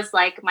like that was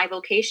like my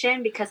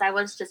vocation because I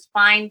was just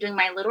fine doing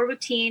my little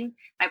routine,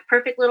 my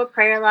perfect little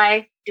prayer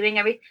life, doing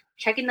everything,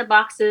 checking the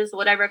boxes,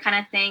 whatever kind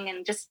of thing.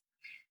 And just,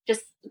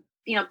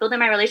 building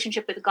my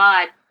relationship with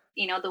God,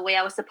 the way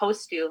I was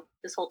supposed to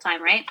this whole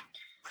time. Right.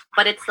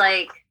 But it's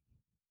like,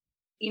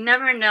 you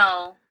never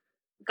know.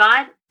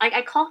 God, like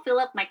I call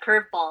Philip my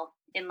curveball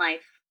in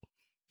life.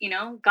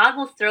 God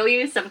will throw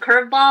you some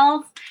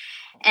curveballs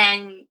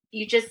and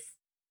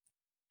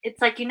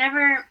it's like, you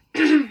never,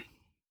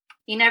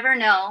 you never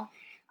know.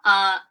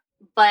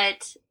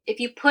 But if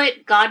you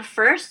put God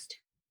first,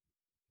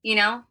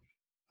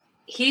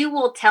 he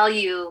will tell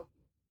you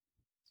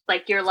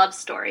like your love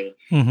story.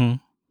 Mm-hmm.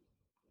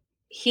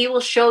 He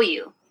will show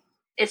you.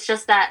 It's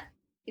just that,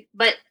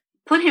 but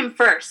put him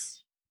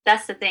first.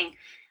 That's the thing.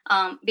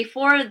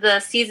 Before the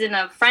season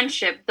of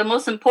friendship, the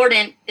most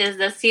important is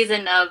the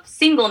season of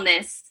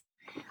singleness,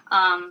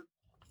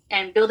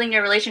 and building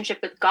your relationship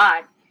with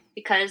God.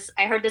 Because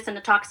I heard this in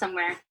a talk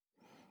somewhere.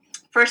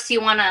 First,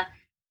 you want to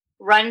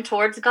run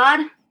towards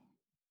God,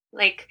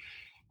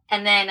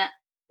 and then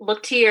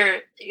look to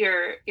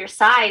your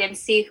side and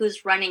see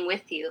who's running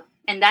with you,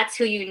 and that's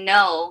who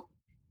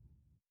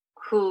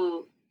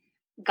who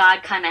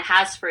God kind of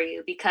has for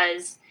you,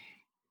 because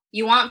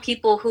you want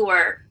people who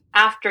are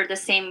after the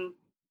same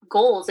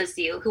goals as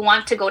you, who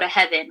want to go to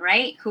heaven,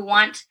 right? Who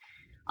want,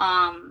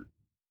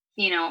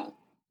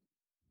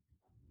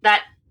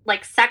 that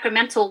like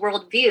sacramental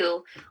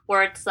worldview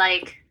where it's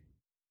like,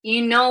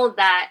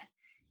 that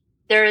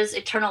there's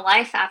eternal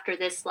life after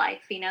this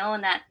life,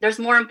 and that there's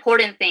more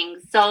important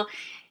things. So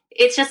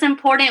it's just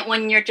important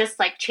when you're just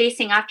like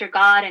chasing after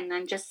God and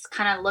then just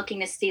kind of looking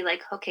to see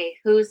like, okay,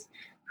 who's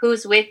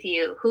with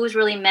you, who's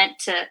really meant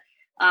to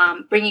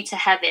bring you to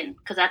heaven,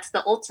 because that's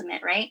the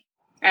ultimate, right?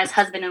 As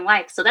husband and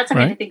wife. So that's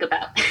something to think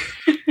about.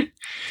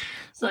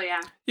 So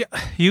yeah.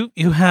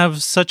 You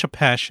have such a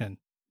passion.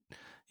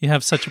 You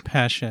have such a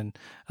passion.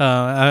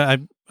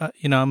 I'm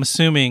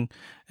assuming,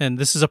 and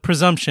this is a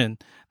presumption,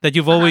 that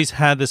you've always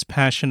had this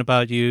passion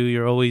about you.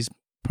 You're always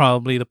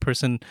probably the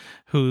person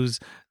who's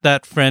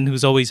that friend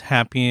who's always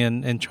happy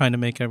and trying to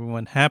make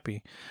everyone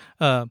happy.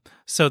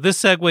 So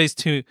this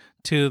segues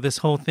to this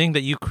whole thing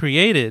that you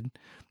created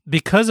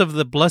because of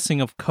the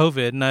blessing of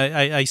COVID. And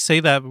I say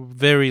that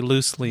very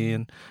loosely,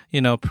 and,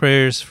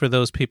 prayers for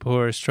those people who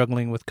are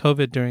struggling with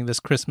COVID during this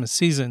Christmas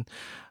season.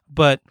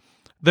 But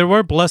there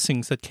were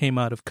blessings that came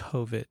out of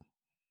COVID.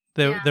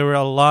 There were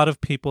a lot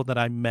of people that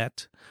I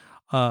met,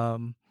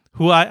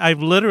 who I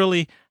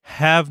literally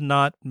have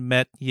not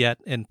met yet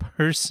in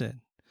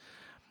person,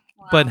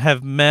 but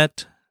have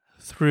met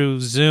through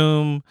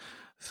Zoom,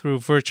 through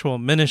virtual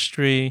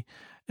ministry,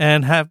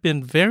 and have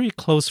been very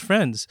close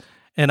friends.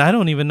 And I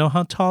don't even know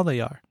how tall they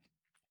are.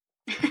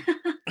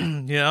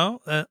 Yeah.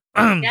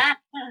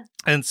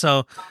 And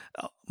so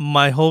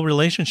my whole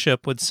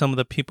relationship with some of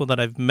the people that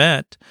I've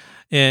met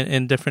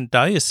in different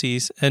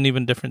dioceses and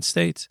even different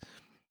states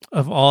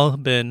have all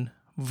been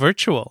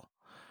virtual.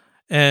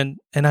 And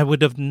I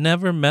would have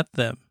never met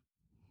them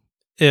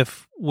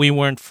if we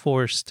weren't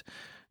forced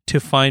to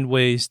find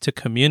ways to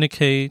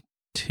communicate,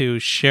 to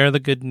share the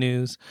good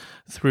news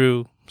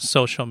through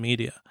social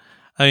media.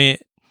 I mean,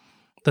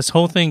 this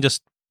whole thing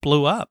just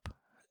blew up.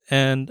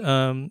 And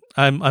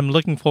I'm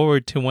looking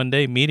forward to one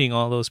day meeting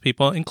all those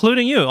people,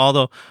 including you,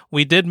 although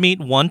we did meet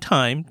one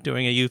time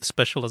during a youth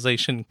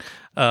specialization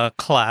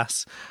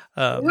class.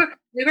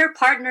 We were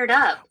partnered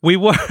up. We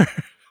were.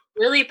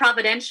 Really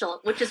providential,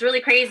 which is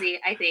really crazy,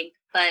 I think.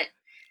 But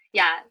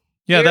yeah,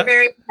 you're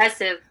very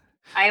impressive.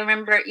 I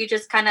remember you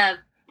just kind of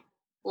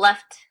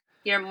left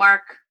your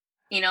mark,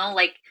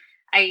 like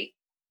I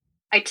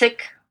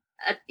took,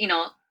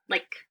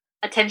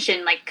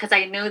 attention, because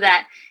I knew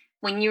that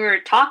when you were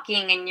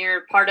talking and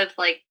you're part of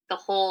like the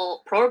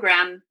whole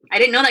program, I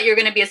didn't know that you were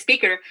going to be a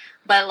speaker,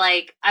 but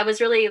like I was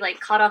really like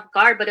caught off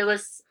guard. But it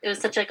was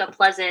such like a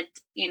pleasant,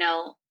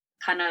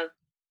 kind of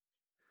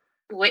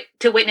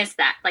to witness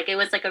that. Like it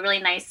was like a really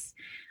nice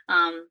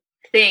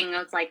thing. I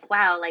was like,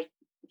 wow, like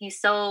he's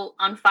so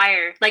on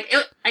fire. Like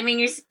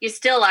you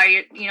still are.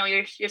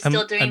 You're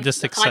still doing. I'm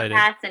just the excited.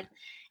 Podcast and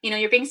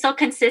you're being so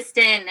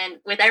consistent and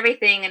with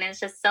everything, and it's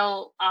just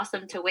so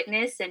awesome to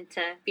witness and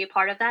to be a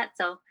part of that.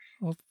 So.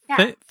 Well,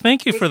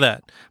 thank you for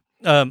that.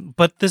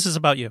 But this is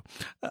about you.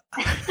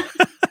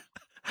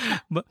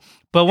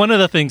 but one of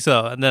the things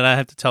though, and that I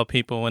have to tell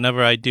people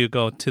whenever I do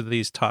go to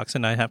these talks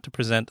and I have to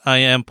present, I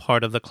am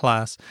part of the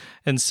class,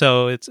 and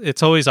so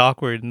it's always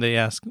awkward. And they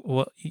ask,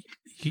 "Well,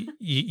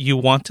 you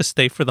want to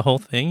stay for the whole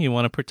thing? You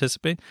want to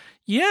participate?"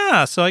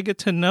 Yeah, so I get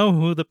to know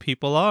who the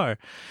people are.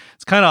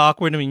 It's kind of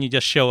awkward. I mean, you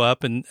just show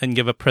up and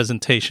give a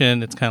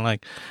presentation. It's kind of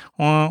like,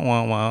 wah,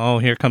 wah, wah. Oh,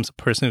 here comes a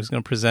person who's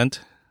going to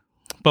present.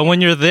 But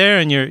when you're there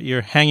and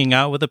you're hanging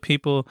out with the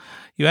people,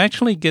 you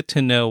actually get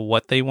to know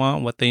what they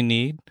want, what they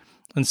need.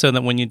 And so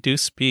that when you do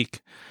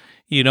speak,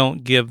 you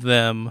don't give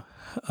them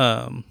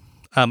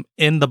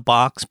in the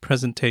box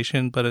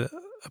presentation, but a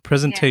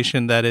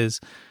presentation that is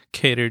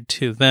catered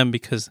to them,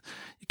 because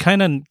you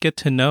kind of get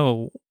to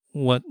know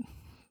what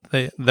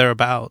they're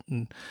about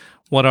and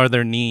what are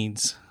their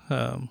needs.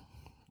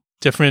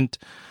 Different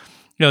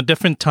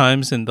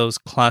times in those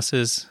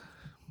classes,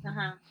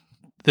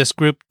 this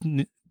group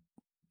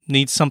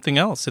needs something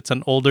else. It's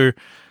an older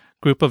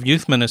group of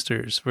youth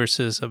ministers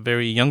versus a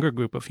very younger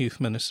group of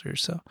youth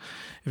ministers. So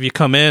if you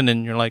come in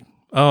and you're like,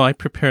 oh, I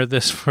prepared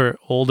this for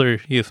older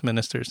youth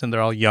ministers and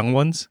they're all young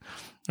ones,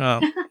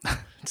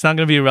 it's not going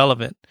to be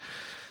relevant.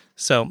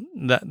 So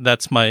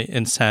that's my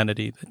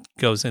insanity that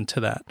goes into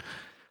that.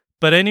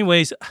 But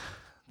anyways,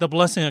 the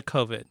blessing of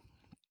COVID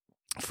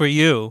for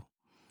you,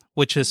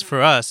 which is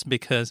for us,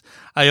 because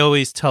I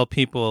always tell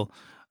people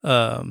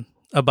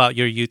about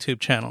your YouTube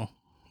channel,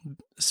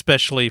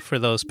 especially for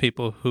those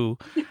people who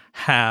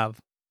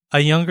have a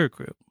younger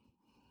group.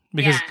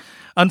 Because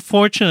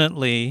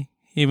unfortunately,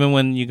 even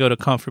when you go to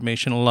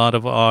confirmation, a lot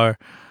of our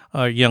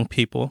young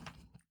people,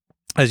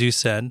 as you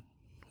said,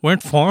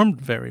 weren't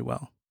formed very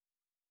well.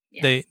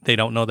 Yeah. They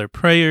don't know their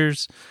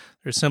prayers,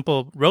 their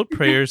simple rote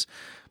prayers.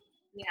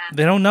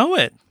 They don't know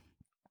it.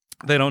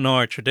 They don't know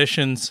our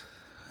traditions.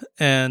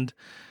 And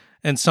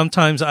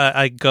sometimes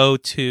I go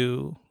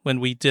to, when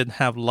we did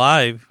have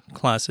live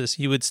classes,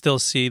 you would still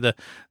see the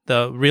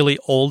really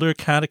older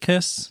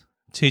catechists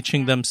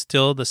teaching them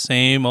still the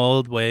same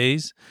old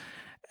ways.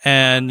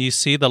 And you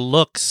see the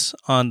looks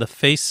on the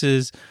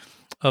faces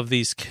of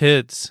these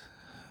kids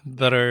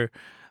that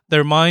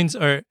their minds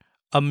are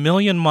a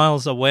million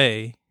miles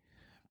away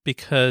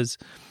because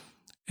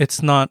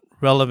it's not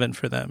relevant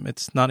for them.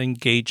 It's not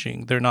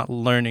engaging. They're not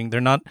learning.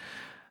 They're not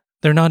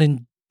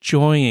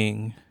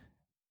enjoying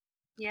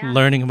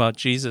learning about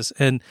Jesus.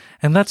 And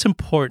that's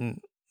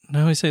important. And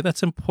I always say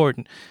that's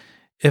important.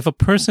 If a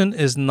person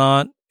is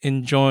not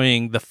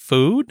enjoying the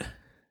food,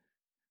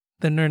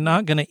 then they're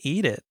not going to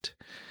eat it.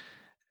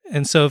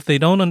 And so if they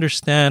don't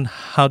understand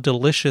how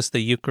delicious the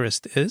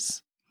Eucharist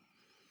is,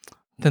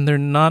 then they're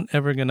not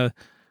ever going to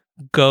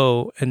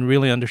go and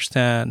really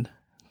understand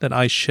that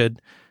I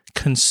should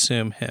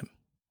consume him.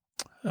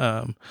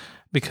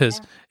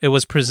 Because it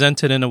was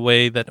presented in a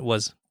way that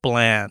was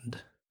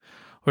bland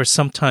or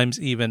sometimes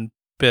even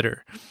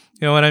bitter.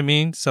 You know what I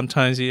mean?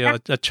 Sometimes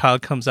a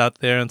child comes out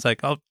there and it's like,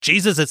 oh,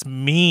 Jesus is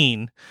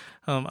mean.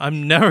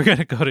 I'm never going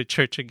to go to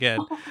church again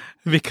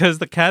because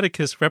the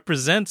catechist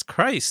represents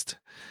Christ.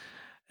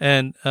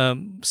 And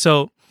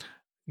so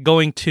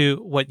going to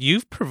what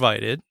you've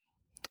provided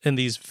in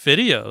these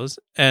videos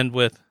and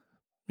with,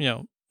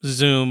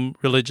 Zoom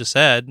religious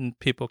ed, and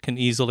people can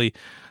easily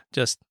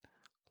just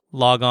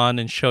log on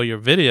and show your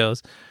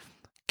videos,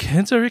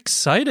 kids are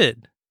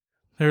excited.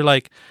 They're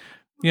like,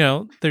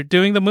 they're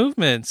doing the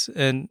movements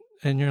and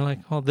you're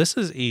like, well, this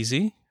is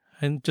easy.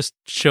 And just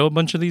show a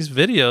bunch of these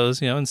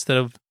videos, instead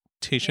of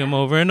teaching them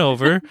over and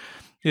over.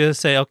 You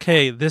just say,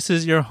 okay, this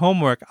is your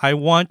homework. I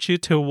want you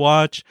to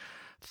watch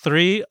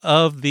 3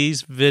 of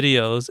these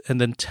videos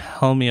and then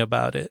tell me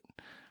about it.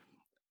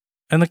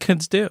 And the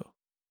kids do.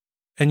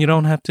 And you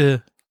don't have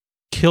to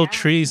kill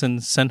trees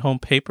and send home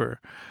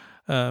paper.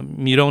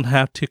 You don't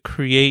have to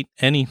create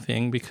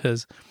anything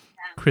because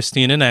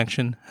Christine in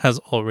Action has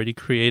already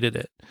created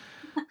it.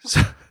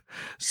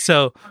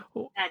 So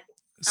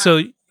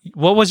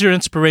what was your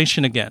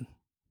inspiration again?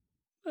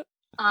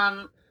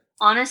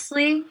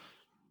 Honestly,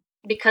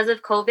 because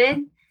of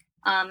COVID,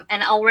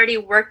 and already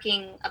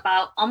working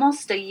about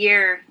almost a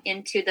year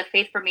into the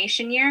faith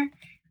formation year,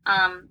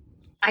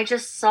 I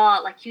just saw,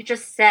 like you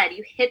just said,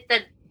 you hit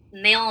the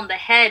nail on the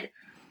head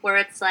where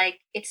it's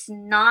like, it's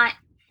not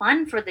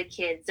fun for the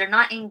kids. They're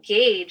not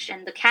engaged.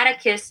 And the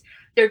catechists,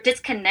 they're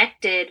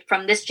disconnected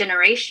from this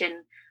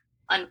generation,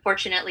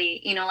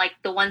 unfortunately, like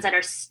the ones that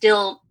are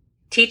still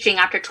teaching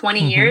after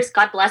 20 years,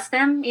 God bless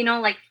them,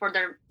 like for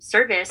their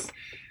service.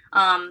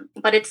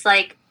 But it's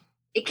like,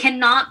 it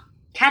cannot,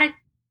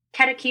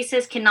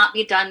 catechesis cannot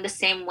be done the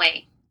same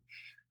way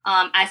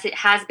as it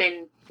has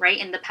been, right,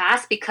 in the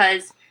past,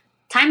 because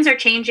times are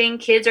changing,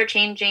 kids are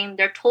changing,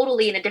 they're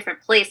totally in a different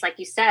place, like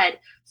you said.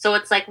 So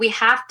it's like we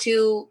have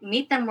to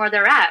meet them where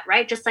they're at,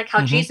 right? Just like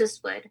how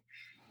Jesus would.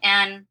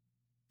 And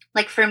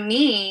like for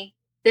me,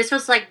 this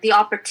was like the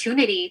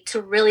opportunity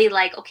to really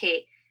like,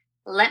 okay,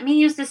 let me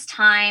use this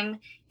time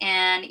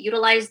and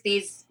utilize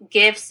these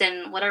gifts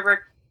and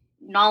whatever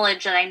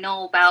knowledge that I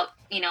know about,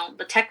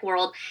 the tech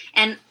world,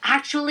 and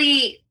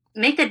actually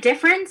make a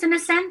difference in a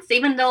sense,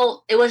 even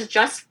though it was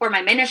just for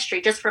my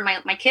ministry, just for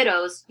my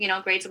kiddos,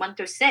 grades 1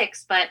 through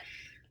 6. But,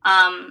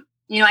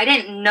 I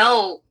didn't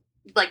know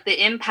like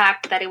the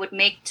impact that it would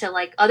make to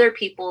like other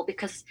people,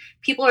 because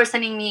people are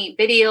sending me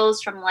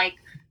videos from like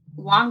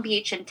Long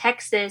Beach and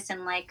Texas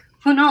and like,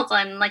 who knows,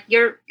 and like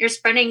you're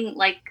spreading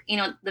like,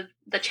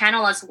 the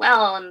channel as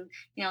well. And,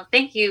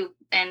 thank you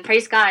and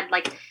praise God.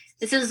 Like,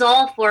 this is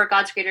all for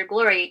God's greater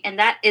glory. And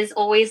that is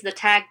always the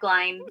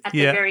tagline at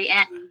the very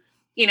end,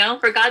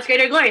 for God's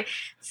greater glory.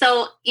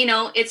 So,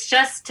 it's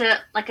just to,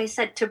 like I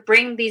said, to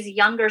bring these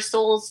younger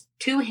souls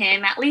to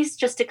him, at least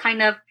just to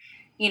kind of,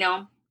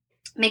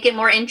 make it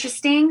more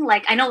interesting.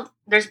 Like, I know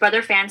there's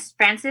Brother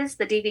Francis,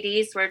 the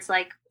DVDs where it's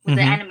like with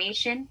the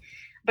animation.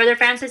 Brother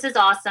Francis is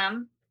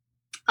awesome.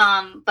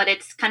 But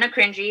it's kind of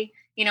cringy,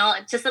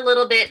 it's just a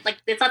little bit like,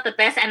 it's not the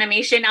best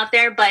animation out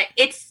there, but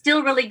it's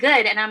still really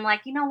good. And I'm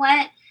like, you know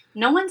what?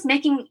 No one's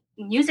making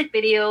music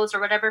videos or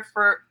whatever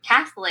for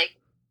Catholic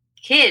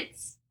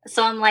kids.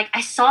 So I'm like,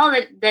 I saw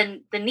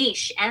the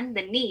niche and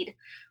the need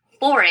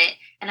for it.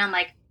 And I'm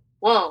like,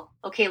 whoa,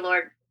 okay,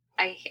 Lord,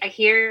 I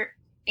hear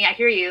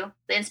you.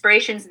 The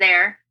inspiration's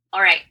there.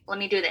 All right, let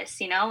me do this,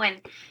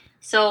 And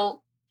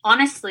so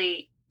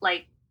honestly,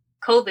 like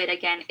COVID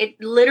again, it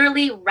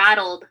literally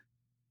rattled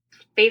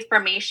faith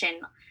formation.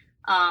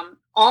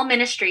 All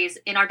ministries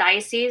in our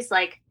diocese,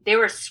 like they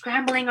were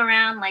scrambling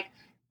around, like,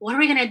 what are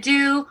we going to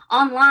do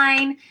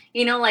online?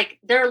 Like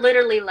they're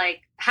literally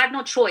like had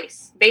no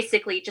choice,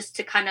 basically, just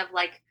to kind of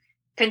like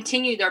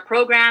continue their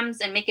programs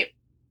and make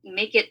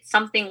it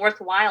something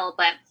worthwhile.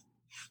 But,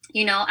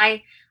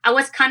 I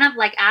was kind of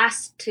like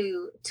asked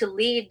to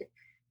lead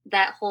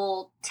that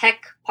whole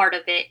tech part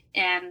of it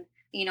and,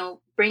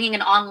 bringing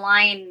an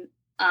online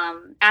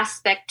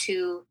aspect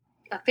to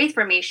faith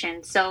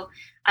formation. So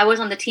I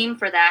was on the team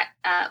for that,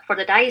 for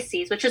the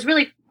diocese, which is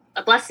really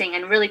a blessing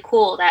and really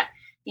cool that,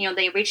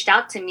 they reached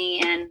out to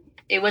me, and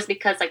it was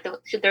because like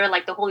they're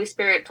like, the Holy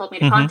Spirit told me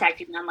to contact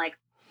you. And I'm like,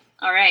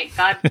 all right,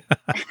 God,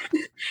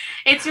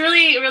 it's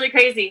really, really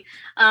crazy.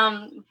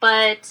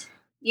 But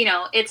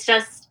it's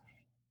just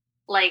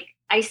like,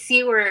 I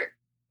see where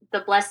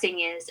the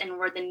blessing is and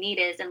where the need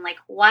is, and like,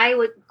 why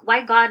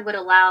God would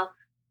allow,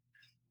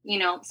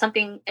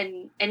 something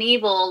an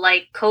evil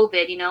like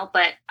COVID,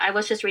 but I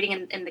was just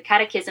reading in the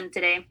catechism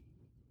today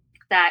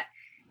that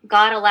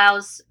God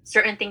allows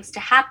certain things to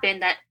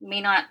happen that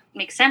may not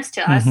make sense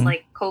to us,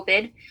 like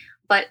COVID,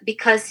 but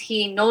because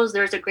he knows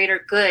there's a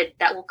greater good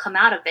that will come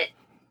out of it,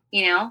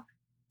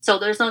 so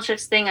there's no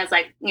such thing as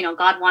like,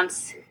 God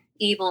wants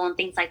evil and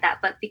things like that,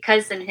 but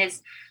because in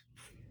his,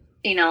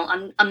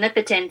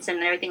 omnipotence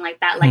and everything like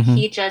that, like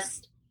he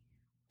just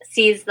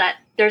sees that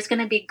there's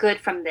going to be good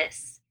from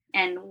this,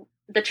 and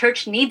the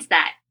church needs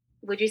that.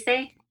 Would you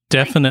say?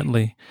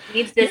 Definitely. Like,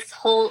 needs this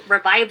whole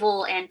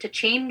revival and to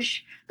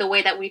change the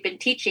way that we've been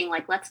teaching.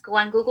 Like, let's go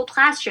on Google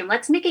Classroom.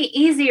 Let's make it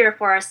easier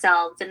for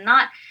ourselves and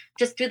not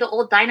just do the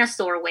old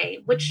dinosaur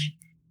way, which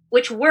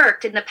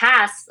worked in the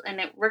past, and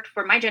it worked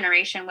for my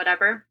generation,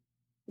 whatever.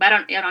 But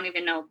I don't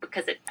even know,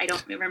 because I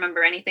don't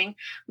remember anything.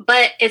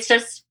 But it's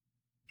just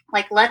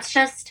like, let's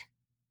just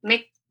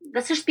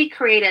be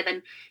creative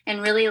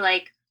and really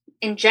like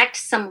inject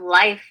some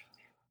life,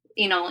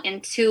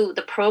 into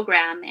the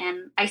program.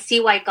 And I see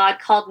why God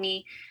called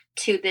me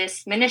to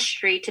this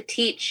ministry to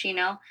teach.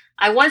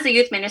 I was a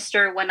youth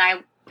minister when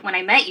I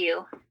met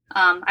you.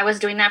 I was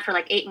doing that for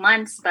like 8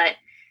 months, but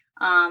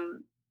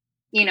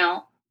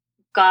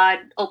God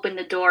opened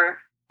the door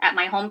at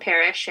my home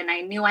parish, and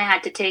I knew I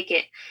had to take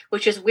it,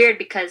 which is weird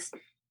because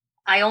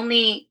I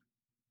only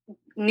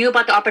knew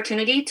about the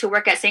opportunity to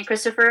work at St.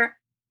 Christopher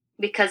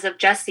because of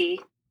Jesse,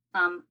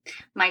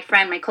 my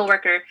friend, my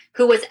coworker,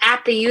 who was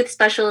at the youth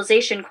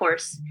specialization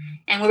course.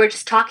 And we were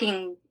just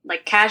talking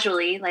like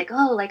casually, like,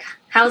 oh, like,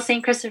 how's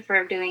St.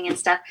 Christopher doing and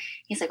stuff.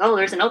 He's like, oh,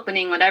 there's an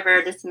opening,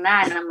 whatever, this and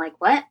that. And I'm like,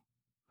 what?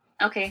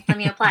 Okay, let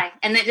me apply.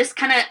 And it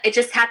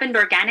just happened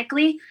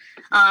organically.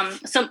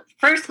 So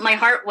first my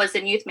heart was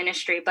in youth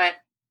ministry, but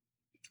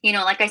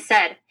like I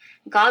said,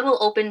 God will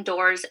open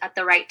doors at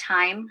the right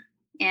time.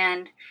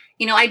 And,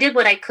 I did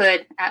what I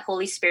could at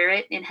Holy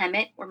Spirit in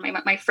Hemet, or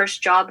my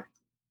first job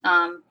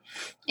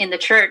in the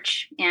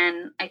church.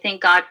 And I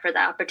thank God for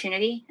that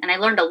opportunity. And I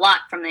learned a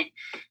lot from it.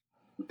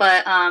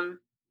 But,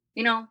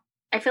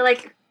 I feel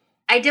like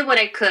I did what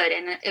I could,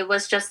 and it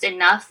was just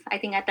enough, I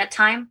think, at that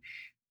time.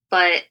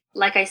 But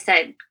like I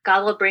said,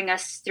 God will bring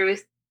us through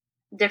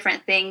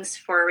different things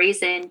for a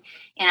reason.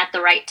 And at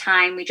the right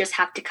time, we just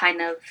have to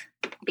kind of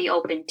be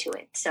open to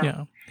it. So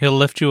yeah, he'll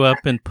lift you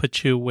up and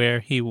put you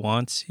where he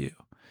wants you,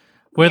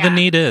 where the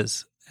need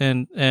is.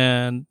 And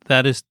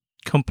that is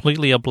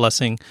completely a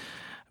blessing,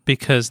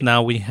 because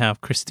now we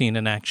have Christine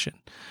in action.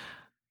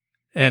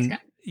 And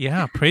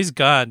praise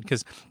God.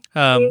 Because,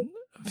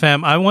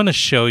 fam, I want to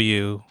show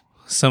you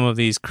some of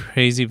these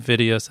crazy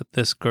videos that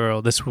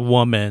this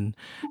woman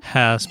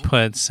has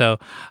put. So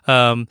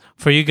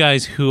for you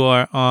guys who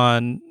are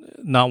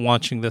not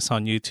watching this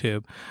on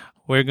YouTube,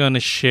 we're going to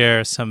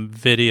share some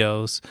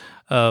videos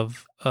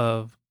of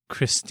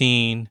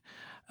Christine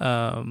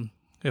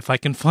if I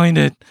can find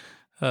it.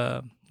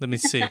 Let me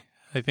see.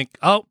 I think,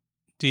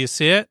 do you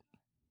see it?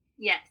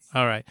 Yes.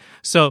 All right.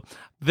 So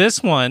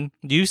this one,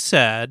 you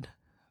said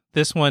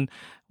this one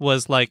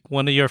was like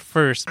one of your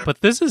first, but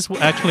this is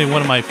actually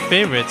one of my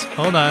favorites.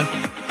 Hold on.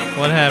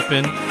 What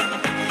happened?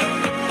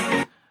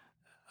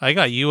 I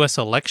got U.S.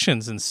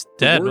 elections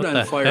instead. What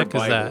the heck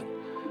is that?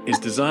 Is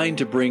designed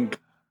to bring...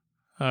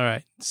 All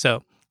right.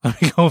 So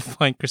let me go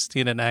find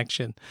Christine in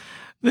action.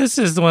 This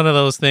is one of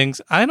those things.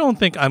 I don't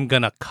think I'm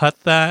going to cut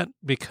that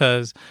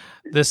because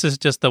this is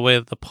just the way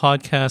that the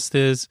podcast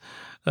is.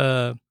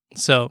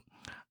 So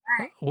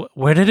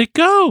where did it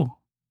go?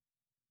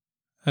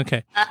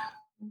 Okay.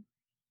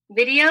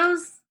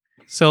 Videos?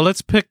 So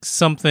let's pick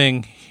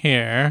something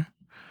here.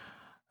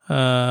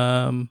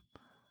 Where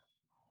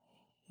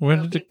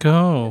did it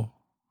go?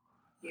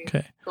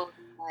 Okay.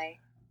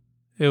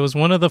 It was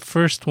one of the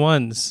first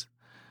ones.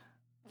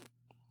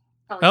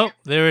 Oh, yeah.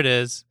 There it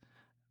is.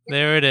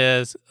 There it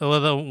is. Oh,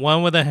 the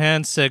one with the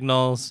hand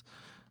signals.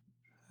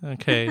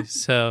 Okay,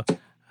 so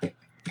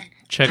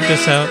check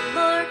this out.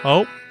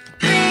 Oh.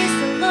 Praise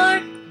the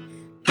Lord.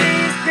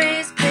 Praise,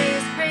 praise,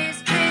 praise,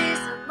 praise, praise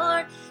the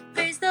Lord.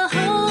 Praise the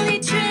Holy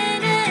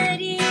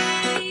Trinity.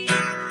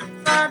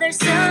 Father,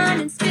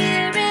 Son, and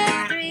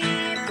Spirit,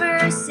 three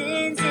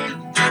persons in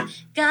one.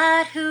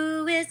 God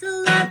who is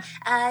love,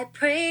 I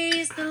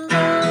praise the Lord.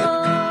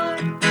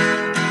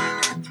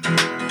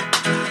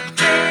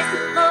 Praise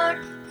the Lord.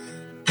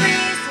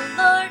 Praise the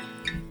Lord.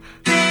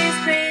 Praise,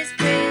 praise,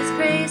 praise,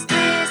 praise,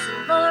 praise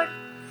the Lord.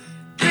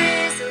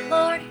 Praise the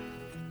Lord.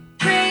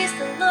 Praise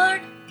the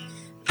Lord.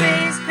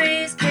 Praise,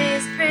 praise,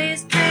 praise,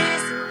 praise,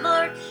 praise the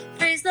Lord.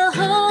 Praise the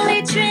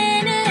Holy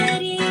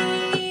Trinity.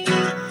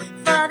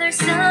 Father,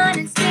 Son,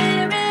 and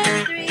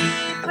Spirit, three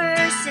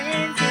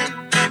persons in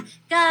one.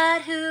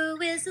 God who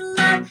is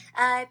love,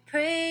 I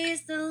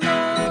praise the Lord.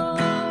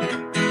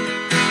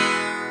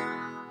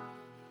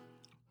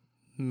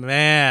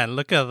 Man,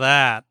 look at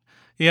that.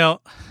 You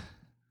know,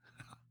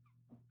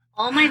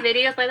 All my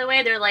videos, by the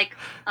way, they're like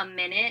a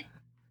minute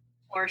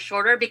or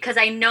shorter because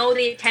I know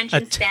the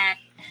attention span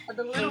of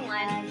the little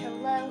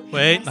one.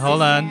 Wait,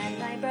 hold on.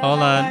 Hold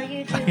on.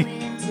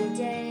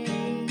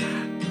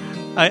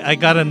 I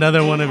got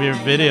another one of your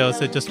videos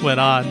that just went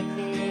on.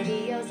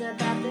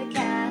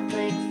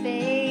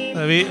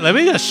 Let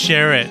me just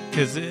share it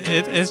because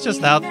it's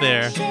just out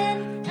there.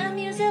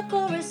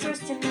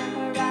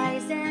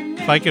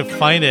 If I can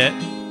find it.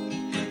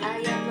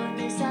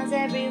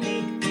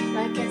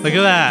 Look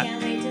at that.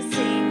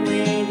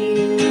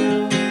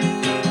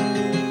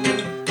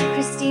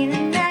 Christine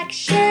in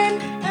action,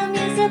 a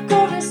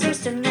musical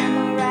resource to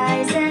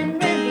memorize and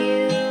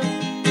review.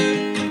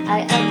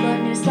 I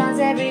upload new songs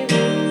every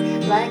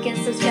week. Like and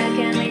subscribe,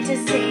 can't wait to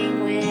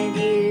sing with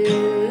you.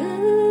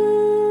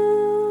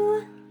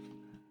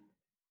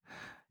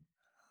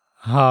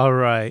 All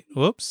right.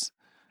 Whoops.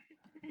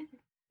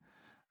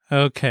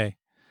 Okay.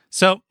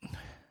 So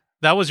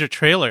that was your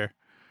trailer.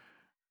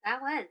 That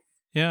was.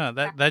 Yeah,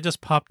 that just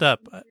popped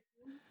up.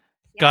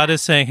 God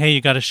is saying, hey, you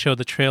got to show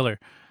the trailer.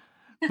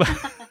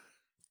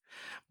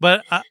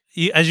 But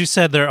as you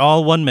said, they're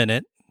all 1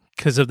 minute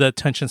because of the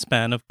attention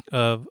span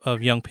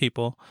of young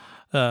people.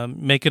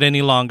 Make it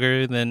any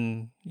longer,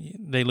 then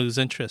they lose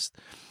interest.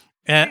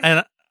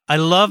 And I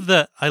love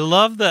the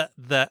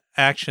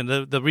action.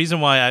 The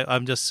reason why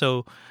I'm just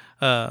so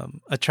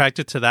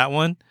attracted to that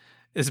one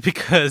is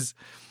because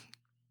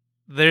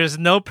there's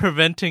no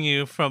preventing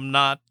you from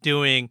not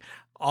doing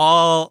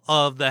all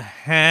of the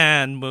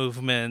hand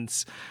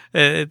movements.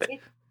 It's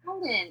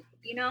important,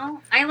 you know.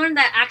 I learned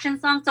that action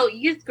song. So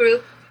youth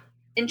group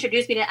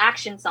introduced me to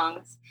action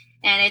songs,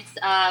 and it's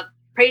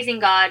praising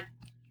God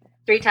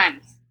 3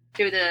 times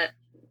through the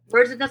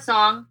words of the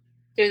song,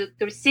 through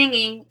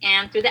singing,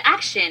 and through the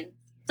action.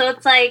 So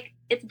it's like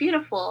it's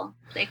beautiful,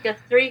 like a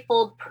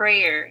threefold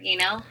prayer, you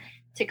know,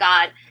 to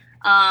God.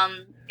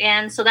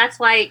 And so that's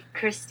why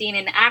Christine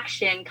in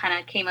Action kind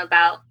of came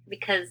about,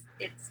 because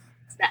it's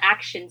the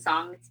action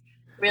songs,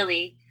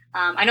 really.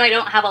 I know I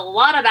don't have a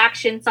lot of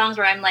action songs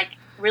where I'm like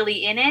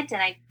really in it,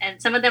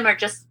 and some of them are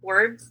just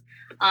words,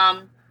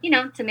 you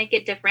know, to make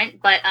it different.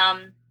 But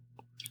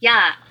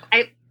yeah,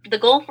 the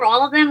goal for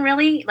all of them,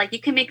 really, like, you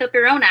can make up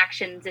your own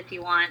actions if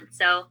you want.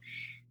 So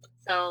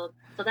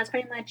that's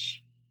pretty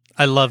much.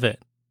 I love it.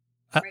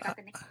 where I got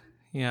the name.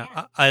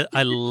 Yeah,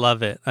 I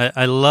love it.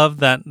 I love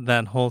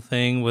that whole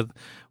thing with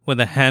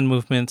the hand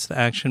movements, the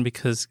action,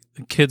 because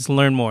kids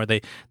learn more.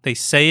 They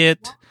say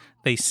it,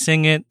 they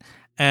sing it,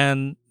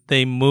 and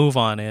they move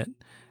on it.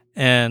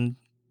 And,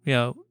 you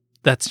know,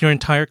 that's your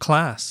entire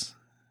class.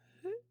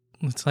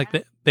 It's like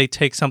they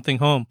take something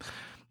home.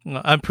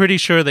 I'm pretty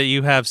sure that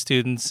you have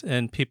students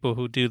and people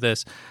who do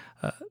this.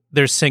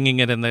 They're singing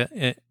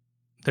it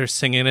they're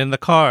singing it in the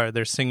car.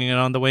 They're singing it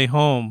on the way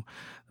home.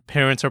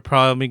 Parents are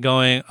probably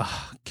going,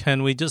 oh,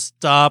 can we just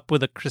stop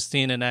with a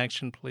Christine in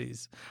Action,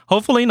 please?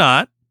 Hopefully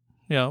not.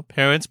 You know,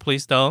 parents,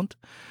 please don't,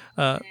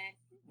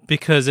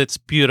 because it's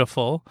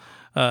beautiful.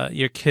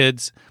 Your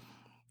kids,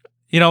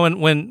 you know,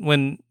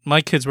 when my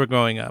kids were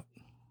growing up,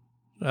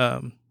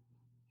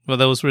 Well,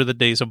 those were the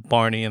days of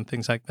Barney and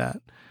things like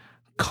that.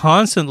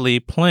 Constantly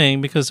playing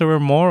because there were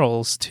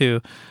morals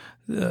to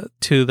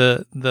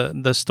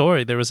the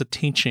story. There was a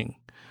teaching,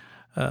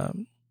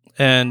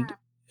 and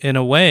in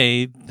a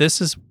way,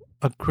 this is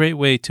a great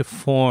way to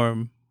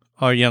form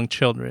our young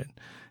children.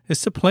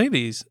 Is to play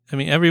these. I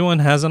mean, everyone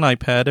has an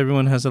iPad,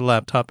 everyone has a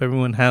laptop,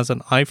 everyone has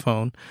an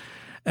iPhone,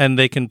 and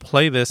they can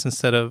play this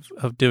instead of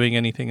doing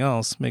anything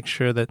else. Make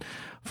sure that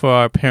for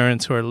our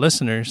parents who are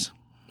listeners,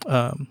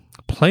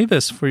 play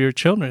this for your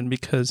children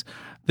because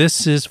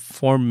this is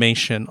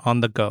formation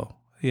on the go.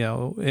 You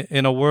know,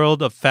 in a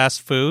world of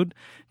fast food,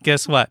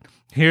 guess what?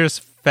 Here's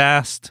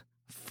fast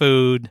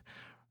food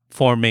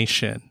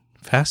formation.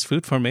 Fast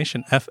food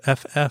formation,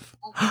 FFF.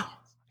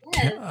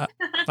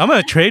 I'm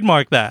going to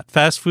trademark that.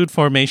 Fast food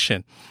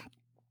formation.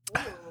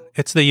 Ooh,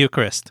 It's the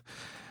Eucharist.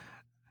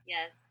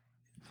 yes.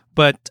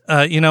 But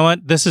you know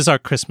what? This is our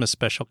Christmas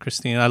special,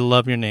 Christine. I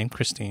love your name,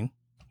 Christine.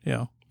 You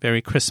know,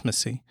 very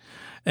Christmassy.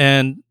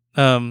 And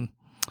can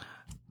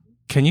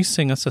you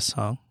sing us a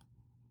song?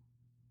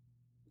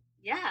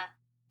 Yeah.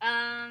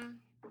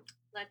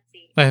 Let's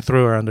see. I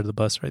threw her under the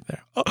bus right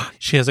there. Oh,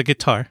 she has a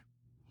guitar.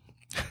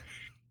 Have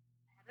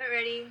it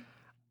ready.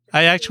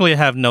 I actually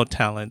have no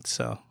talent,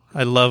 so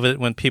I love it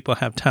when people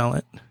have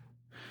talent.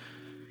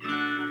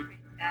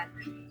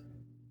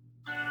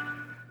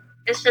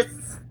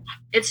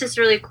 It's just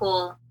really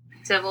cool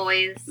to have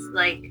always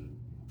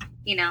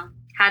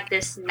had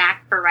this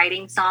knack for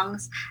writing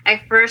songs.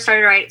 I first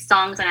started to write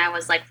songs when I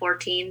was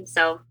 14,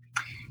 so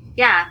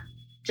yeah,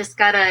 just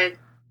gotta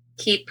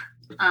keep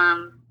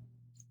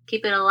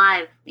it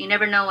alive. You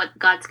never know what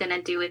God's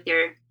gonna do with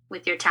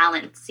your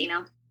talents, you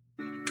know.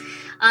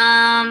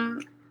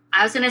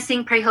 I was gonna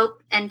sing "Pray,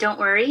 Hope, and Don't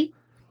Worry."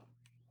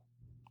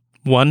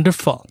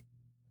 Wonderful.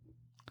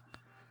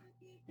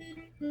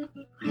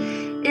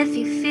 If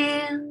you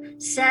feel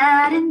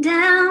sad and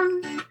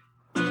down,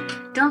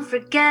 don't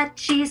forget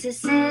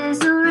Jesus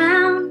is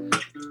around.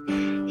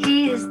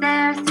 He is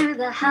there through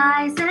the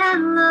highs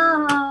and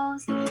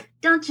lows.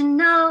 Don't you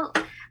know,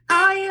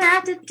 all you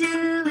have to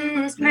do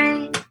is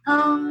pray,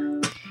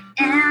 hope,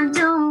 and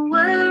don't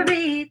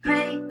worry.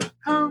 Pray,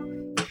 hope,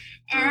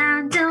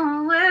 and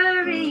don't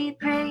worry.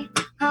 Pray,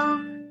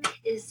 hope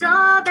is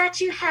all that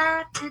you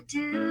have to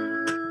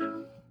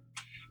do.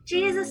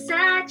 Jesus,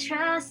 I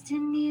trust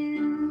in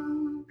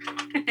you.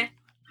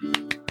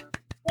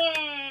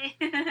 Yay!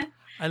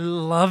 I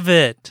love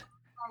it.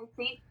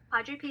 Saint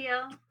Padre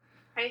Pio,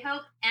 "Pray,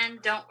 Hope,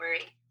 and Don't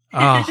Worry."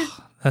 Oh,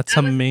 that's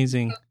I was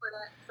amazing. so for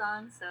that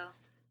song, so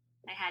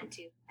I had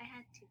to.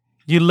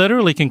 You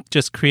literally can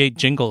just create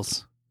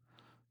jingles.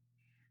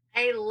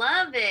 I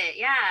love it.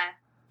 Yeah,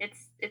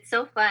 it's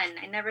so fun.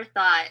 I never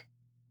thought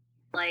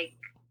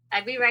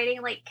I'd be writing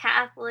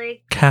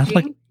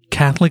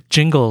Catholic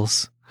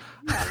jingles.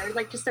 Yeah,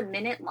 they're just a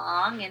minute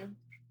long and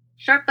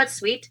short but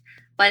sweet.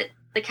 But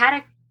the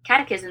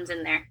catechism's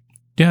in there.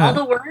 Yeah. All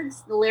the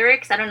words, the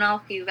lyrics. I don't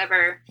know if you've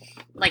ever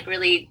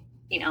really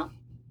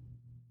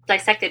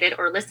dissected it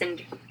or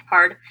listened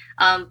hard.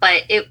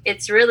 But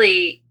it's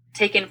really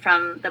taken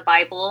from the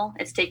Bible.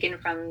 It's taken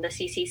from the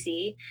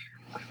CCC,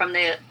 from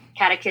the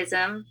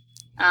catechism.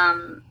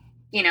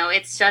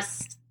 It's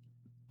just,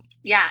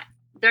 yeah,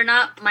 they're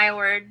not my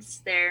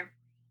words. They're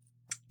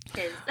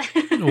his.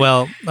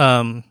 Well,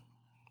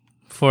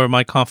 for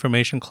my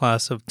confirmation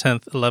class of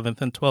 10th,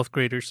 11th, and 12th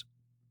graders,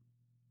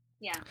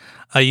 Yeah.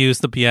 I use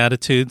the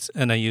Beatitudes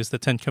and I use the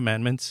Ten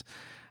Commandments.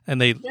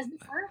 And they, Doesn't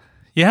it work?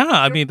 yeah,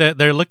 I mean,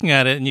 they're looking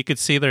at it and you could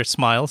see their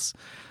smiles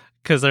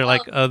because they're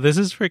like, oh, this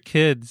is for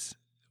kids.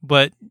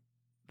 But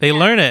they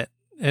learn it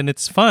and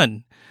it's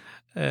fun.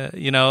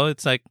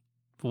 It's like,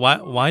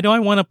 why do I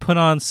want to put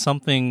on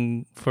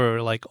something for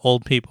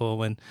old people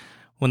when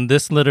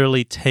this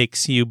literally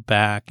takes you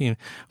back?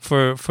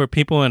 For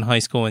people in high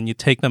school, and you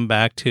take them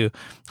back to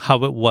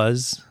how it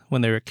was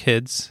when they were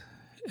kids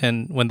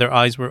and when their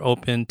eyes were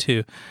open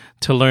to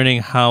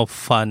learning how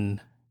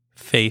fun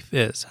faith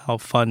is, how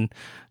fun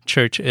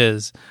church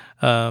is.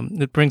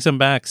 It brings them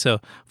back. So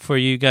for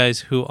you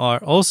guys who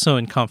are also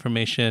in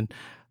confirmation,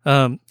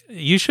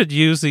 you should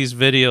use these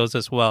videos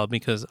as well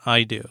because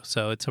I do.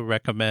 So it's a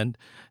recommend.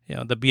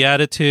 The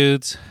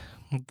Beatitudes,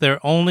 they're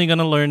only going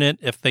to learn it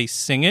if they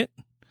sing it.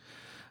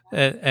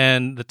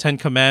 And the Ten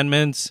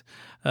Commandments,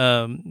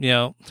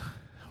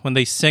 when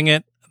they sing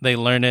it, they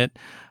learn it.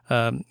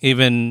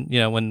 Even,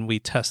 when we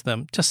test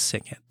them, just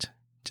sing it.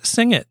 Just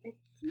sing it.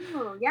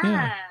 Ooh,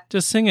 yeah.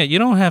 Just sing it. You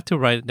don't have to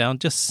write it down.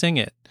 Just sing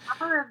it.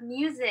 Power of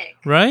music.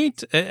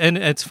 Right? And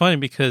it's funny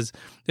because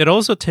it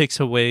also takes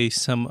away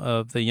some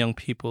of the young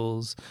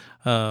people's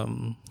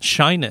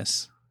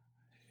shyness,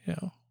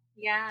 Yeah.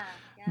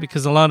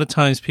 because a lot of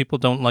times people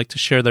don't like to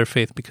share their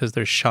faith because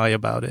they're shy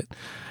about it.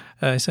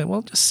 I said,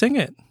 well, just sing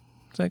it.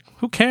 It's like,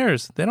 who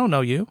cares? They don't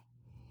know you.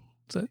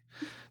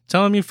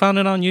 Tell them you found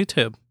it on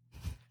YouTube.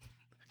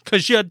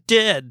 Because you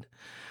did.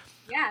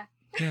 Yeah.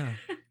 Yeah.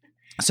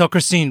 So,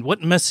 Christine,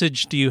 what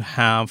message do you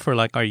have for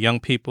our young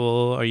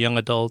people, our young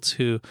adults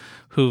who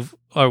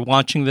are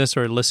watching this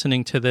or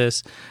listening to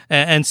this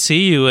and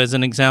see you as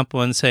an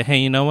example and say, hey,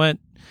 you know what?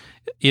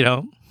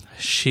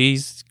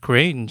 she's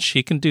great and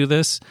she can do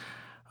this.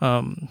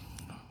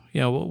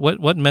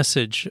 What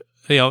message,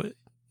 the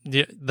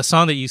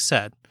song that you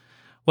said,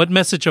 what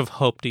message of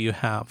hope do you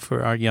have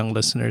for our young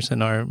listeners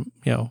and our,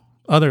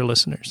 other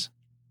listeners?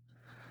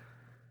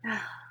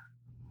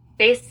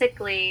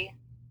 Basically,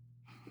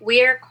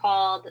 we are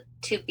called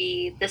to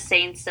be the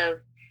saints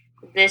of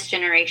this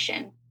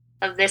generation,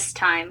 of this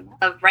time,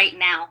 of right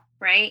now,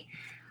 right?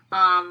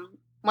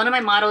 One of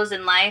my mottos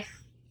in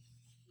life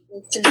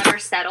is to never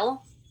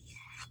settle,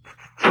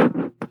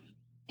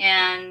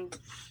 and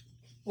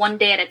one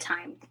day at a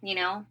time,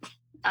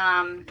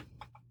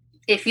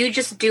 if you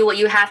just do what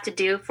you have to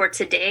do for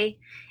today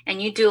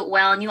and you do it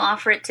well and you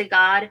offer it to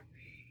God,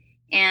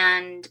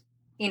 and,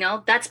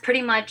 that's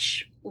pretty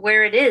much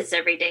where it is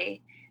every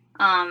day.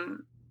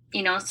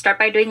 Start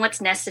by doing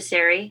what's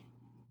necessary,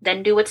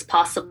 then do what's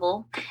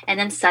possible, and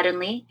then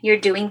suddenly you're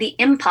doing the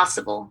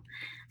impossible.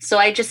 So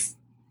I just,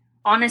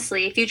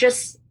 honestly, if you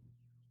just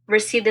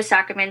receive the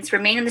sacraments,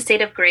 remain in the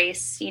state of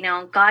grace,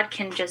 God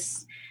can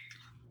just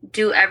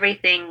do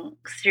everything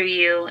through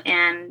you,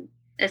 and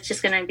it's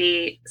just going to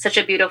be such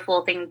a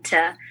beautiful thing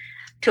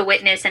to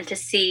witness and to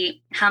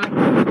see how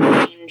many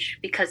people change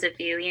because of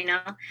you.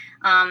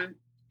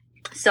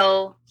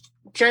 So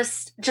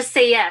just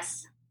say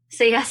yes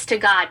to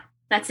God.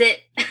 That's it.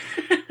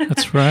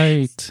 That's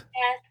right.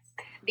 Yes.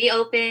 Be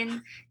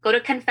open, go to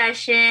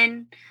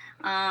confession.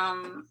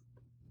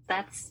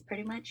 That's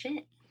pretty much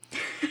it.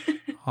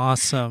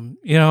 Awesome.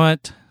 You know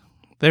what?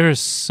 There is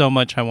so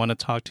much I want to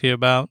talk to you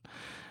about.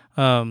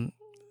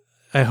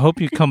 I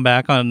hope you come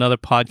back on another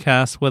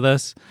podcast with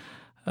us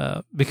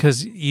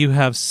because you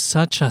have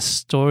such a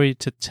story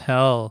to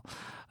tell.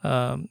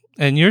 And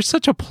you're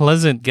such a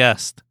pleasant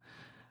guest.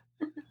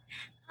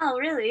 Oh,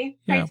 really?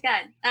 Praise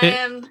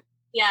God.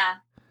 Yeah.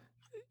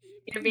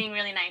 You're being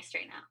really nice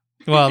right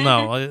now. Well,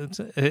 no,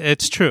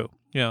 it's true.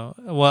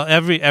 Well,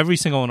 every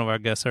single one of our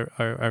guests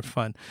are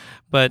fun,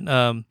 but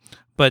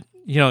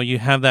you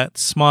have that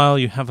smile,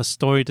 you have a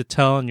story to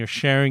tell, and you're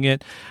sharing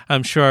it.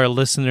 I'm sure our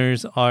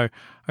listeners are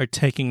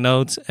taking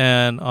notes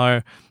and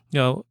are,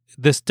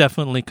 this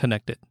definitely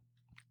connected.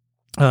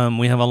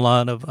 We have a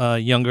lot of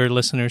younger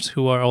listeners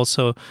who are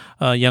also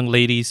young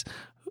ladies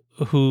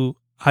who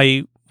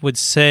I would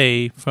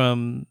say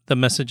from the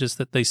messages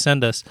that they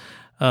send us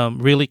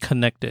really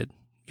connected.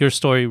 Your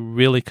story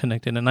really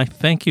connected. And I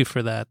thank you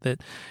for that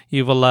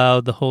you've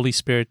allowed the Holy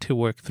Spirit to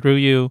work through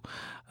you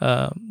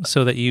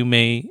so that you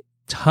may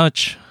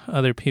touch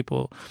other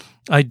people.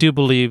 I do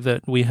believe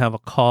that we have a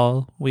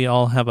call. We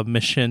all have a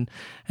mission.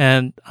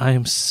 And I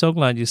am so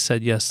glad you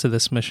said yes to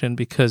this mission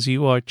because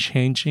you are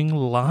changing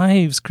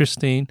lives,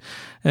 Christine.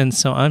 And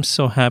so I'm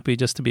so happy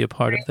just to be a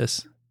part of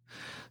this.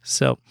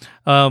 So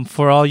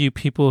for all you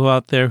people who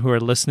out there who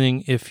are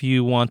listening, if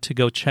you want to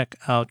go check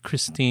out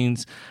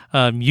Christine's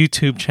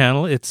YouTube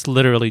channel, it's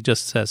literally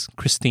just says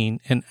Christine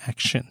in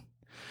Action.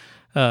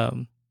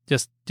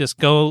 Just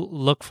go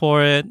look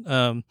for it.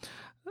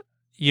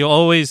 You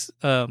always,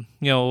 what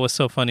was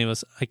so funny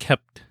was I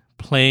kept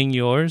playing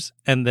yours,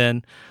 and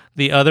then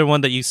the other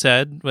one that you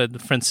said with the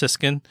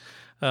Franciscan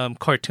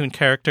cartoon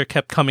character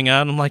kept coming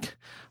out. I'm like,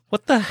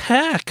 what the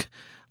heck?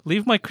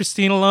 Leave my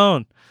Christine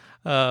alone.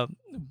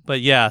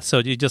 But yeah, so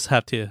you just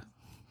have to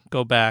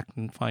go back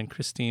and find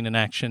Christine in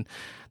Action.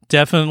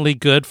 Definitely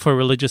good for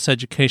religious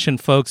education,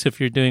 folks. If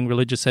you're doing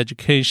religious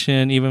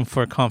education, even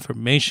for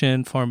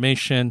confirmation,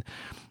 formation,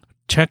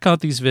 check out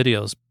these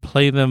videos.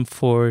 Play them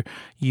for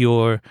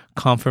your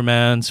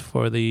confirmands,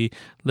 for the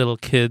little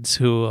kids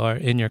who are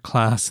in your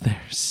class. They're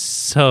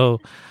so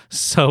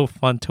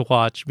fun to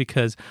watch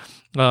because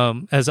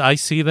as I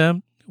see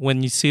them,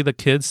 when you see the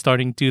kids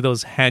starting to do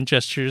those hand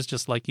gestures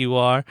just like you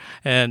are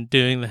and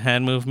doing the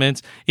hand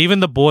movements, even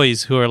the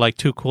boys who are like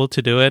too cool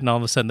to do it and all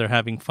of a sudden they're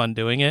having fun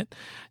doing it,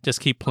 just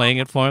keep playing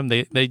it for them.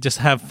 They just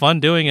have fun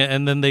doing it,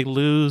 and then they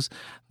lose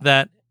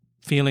that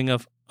feeling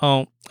of,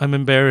 oh, I'm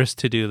embarrassed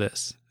to do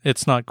this.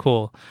 It's not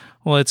cool.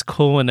 Well, it's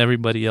cool when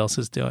everybody else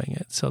is doing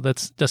it. So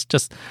that's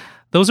just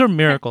those are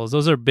miracles.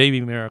 Those are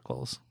baby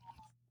miracles.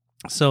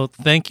 So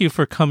thank you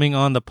for coming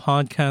on the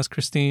podcast,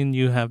 Christine.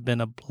 You have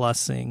been a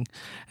blessing.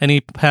 Any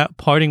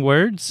parting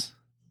words?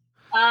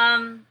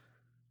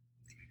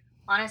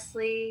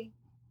 Honestly,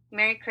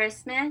 Merry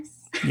Christmas.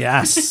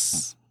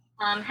 Yes.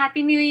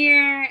 Happy New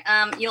Year.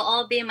 You'll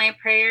all be in my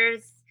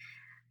prayers.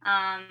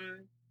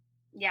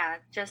 Yeah,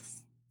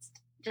 just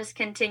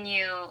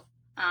continue,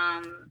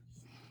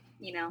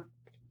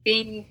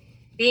 being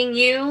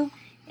you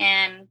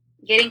and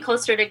getting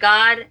closer to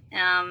God.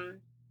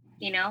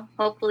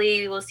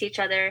 Hopefully we'll see each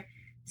other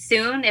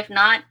soon, if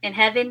not in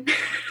heaven.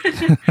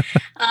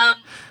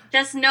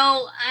 Just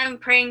know I'm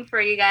praying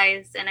for you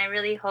guys, and I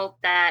really hope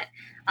that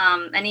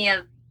any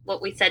of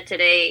what we said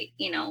today,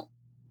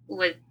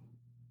 would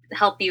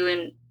help you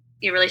in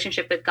your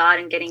relationship with God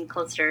and getting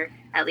closer.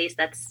 At least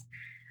that's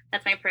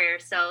my prayer.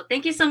 So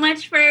thank you so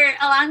much for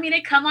allowing me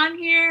to come on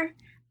here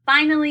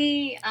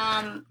finally.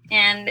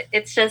 And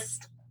it's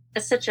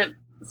such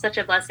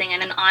a blessing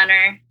and an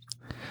honor.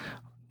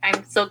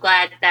 I'm so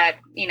glad that,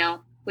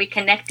 we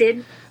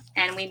connected,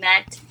 and we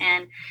met,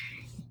 and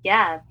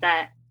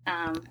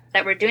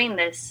that we're doing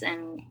this,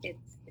 and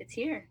it's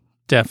here.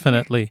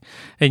 Definitely.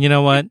 And you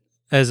know what?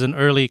 As an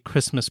early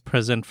Christmas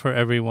present for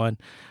everyone,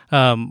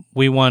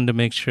 we wanted to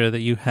make sure that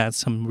you had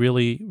some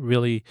really,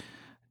 really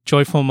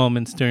joyful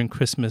moments during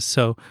Christmas.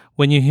 So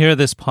when you hear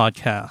this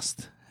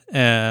podcast,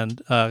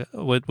 and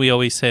what we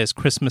always say is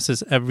Christmas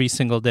is every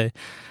single day,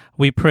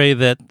 we pray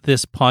that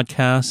this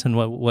podcast and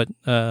what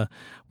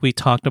we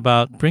talked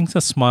about brings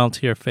a smile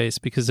to your face,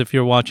 because if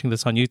you're watching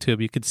this on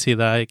YouTube, you could see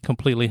that I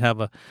completely have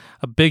a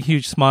big,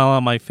 huge smile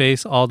on my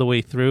face all the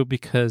way through,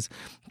 because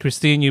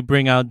Christine, you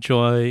bring out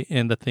joy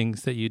in the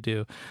things that you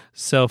do.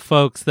 So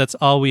folks, that's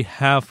all we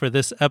have for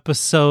this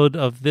episode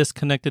of This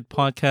Connected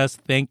Podcast.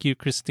 Thank you,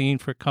 Christine,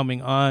 for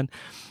coming on.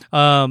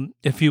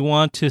 If you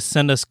want to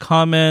send us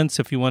comments,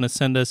 if you want to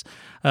send us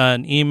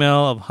an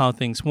email of how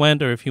things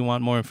went, or if you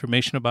want more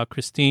information about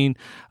Christine,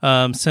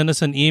 send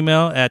us an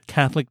email at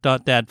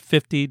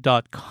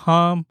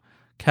catholic.dad50.com,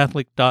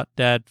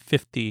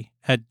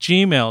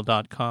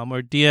 catholic.dad50@gmail.com,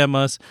 or DM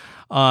us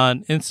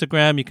on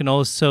Instagram. You can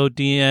also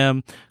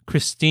DM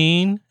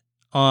Christine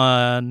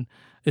on,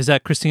 is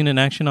that Christine in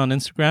Action on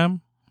Instagram?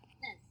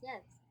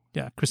 Yes.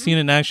 Yeah, Christine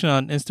in Action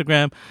on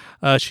Instagram.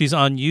 She's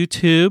on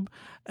YouTube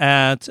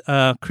at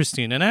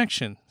Christine in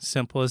Action.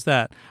 Simple as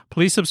that.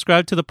 Please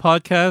subscribe to the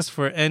podcast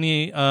for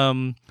any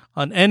on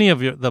any of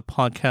the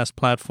podcast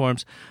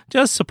platforms.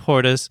 Just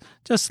support us.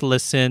 Just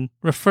listen.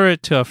 Refer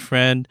it to a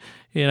friend.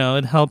 You know,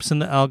 it helps in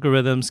the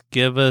algorithms.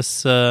 Give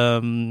us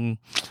a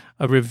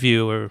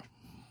review or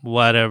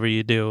whatever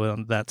you do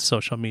on that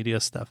social media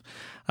stuff.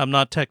 I'm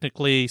not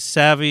technically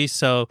savvy,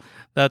 so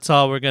that's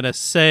all we're going to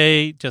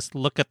say. Just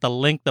look at the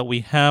link that we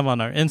have on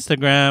our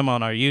Instagram,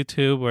 on our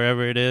YouTube,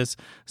 wherever it is.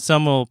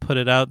 Someone will put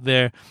it out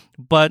there.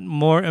 But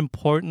more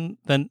important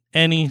than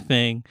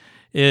anything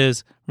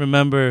is,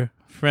 remember,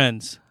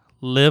 friends,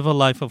 live a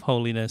life of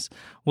holiness.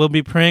 We'll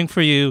be praying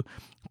for you.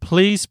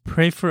 Please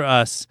pray for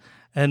us.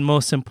 And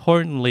most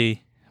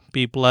importantly,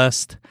 be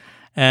blessed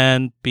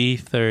and be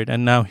third.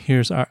 And now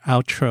here's our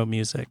outro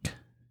music.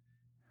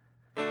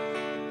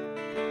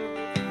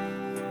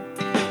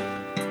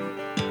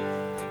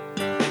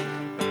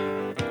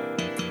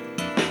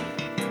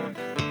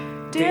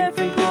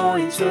 Different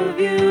points of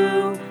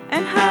view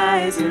and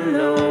highs and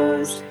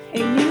lows, a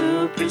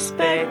new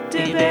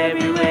perspective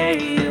everywhere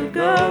you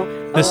go.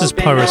 This is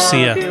Open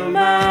Parousia. up your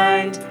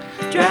mind,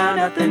 drown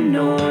out the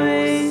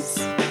noise,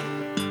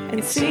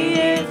 and see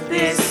if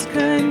this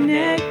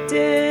connected.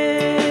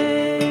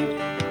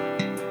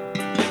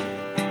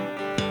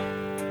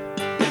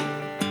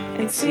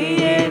 And see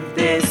if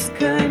this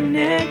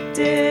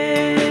connected.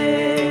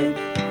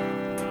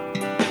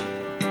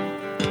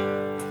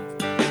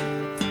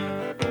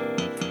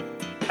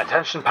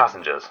 Attention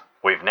passengers,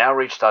 we've now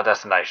reached our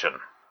destination.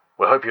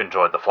 We hope you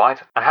enjoyed the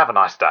flight and have a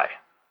nice day.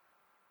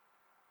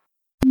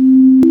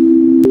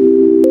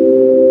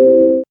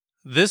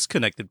 This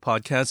Connected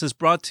Podcast is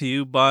brought to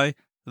you by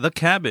The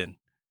Cabin.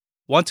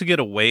 Want to get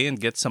away and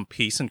get some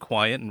peace and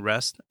quiet and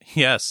rest?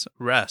 Yes,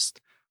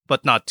 rest,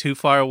 but not too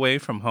far away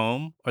from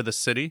home or the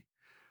city?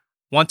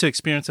 Want to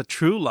experience a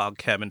true log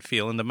cabin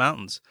feel in the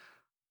mountains?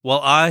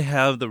 Well, I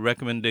have the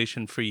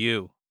recommendation for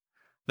you.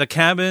 The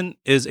Cabin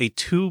is a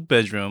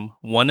 2-bedroom,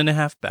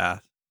 1.5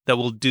 bath that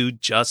will do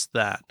just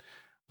that.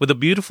 With a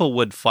beautiful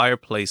wood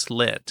fireplace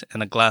lit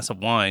and a glass of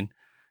wine,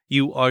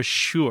 you are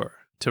sure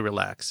to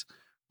relax.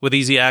 With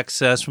easy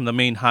access from the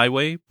main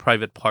highway,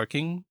 private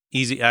parking,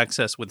 easy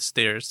access with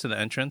stairs to the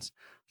entrance,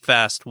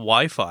 fast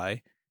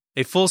Wi-Fi,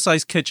 a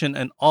full-size kitchen,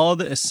 and all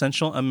the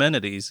essential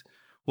amenities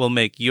will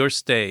make your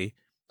stay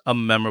a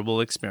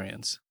memorable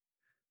experience.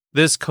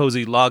 This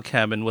cozy log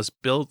cabin was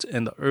built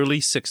in the early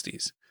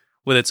 60s.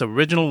 With its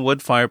original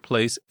wood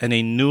fireplace and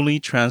a newly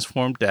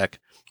transformed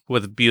deck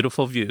with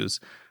beautiful views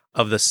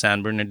of the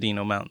San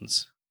Bernardino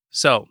Mountains.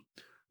 So,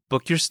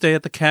 book your stay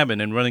at the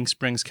Cabin in Running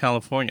Springs,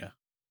 California.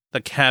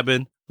 The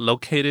Cabin,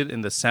 located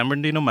in the San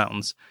Bernardino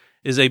Mountains,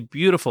 is a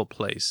beautiful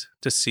place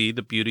to see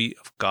the beauty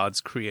of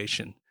God's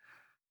creation.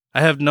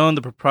 I have known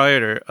the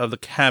proprietor of the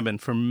Cabin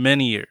for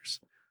many years.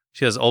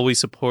 She has always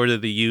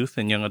supported the youth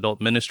and young adult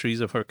ministries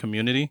of her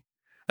community,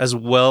 as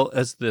well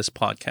as this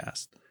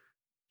podcast.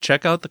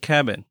 Check out the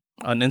Cabin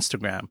on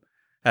Instagram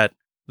at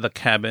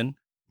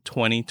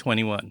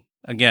thecabin2021.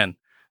 Again,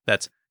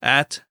 that's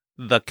at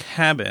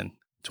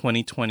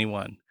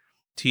thecabin2021.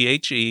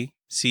 THECABIN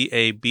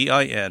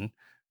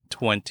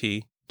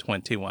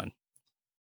 2021.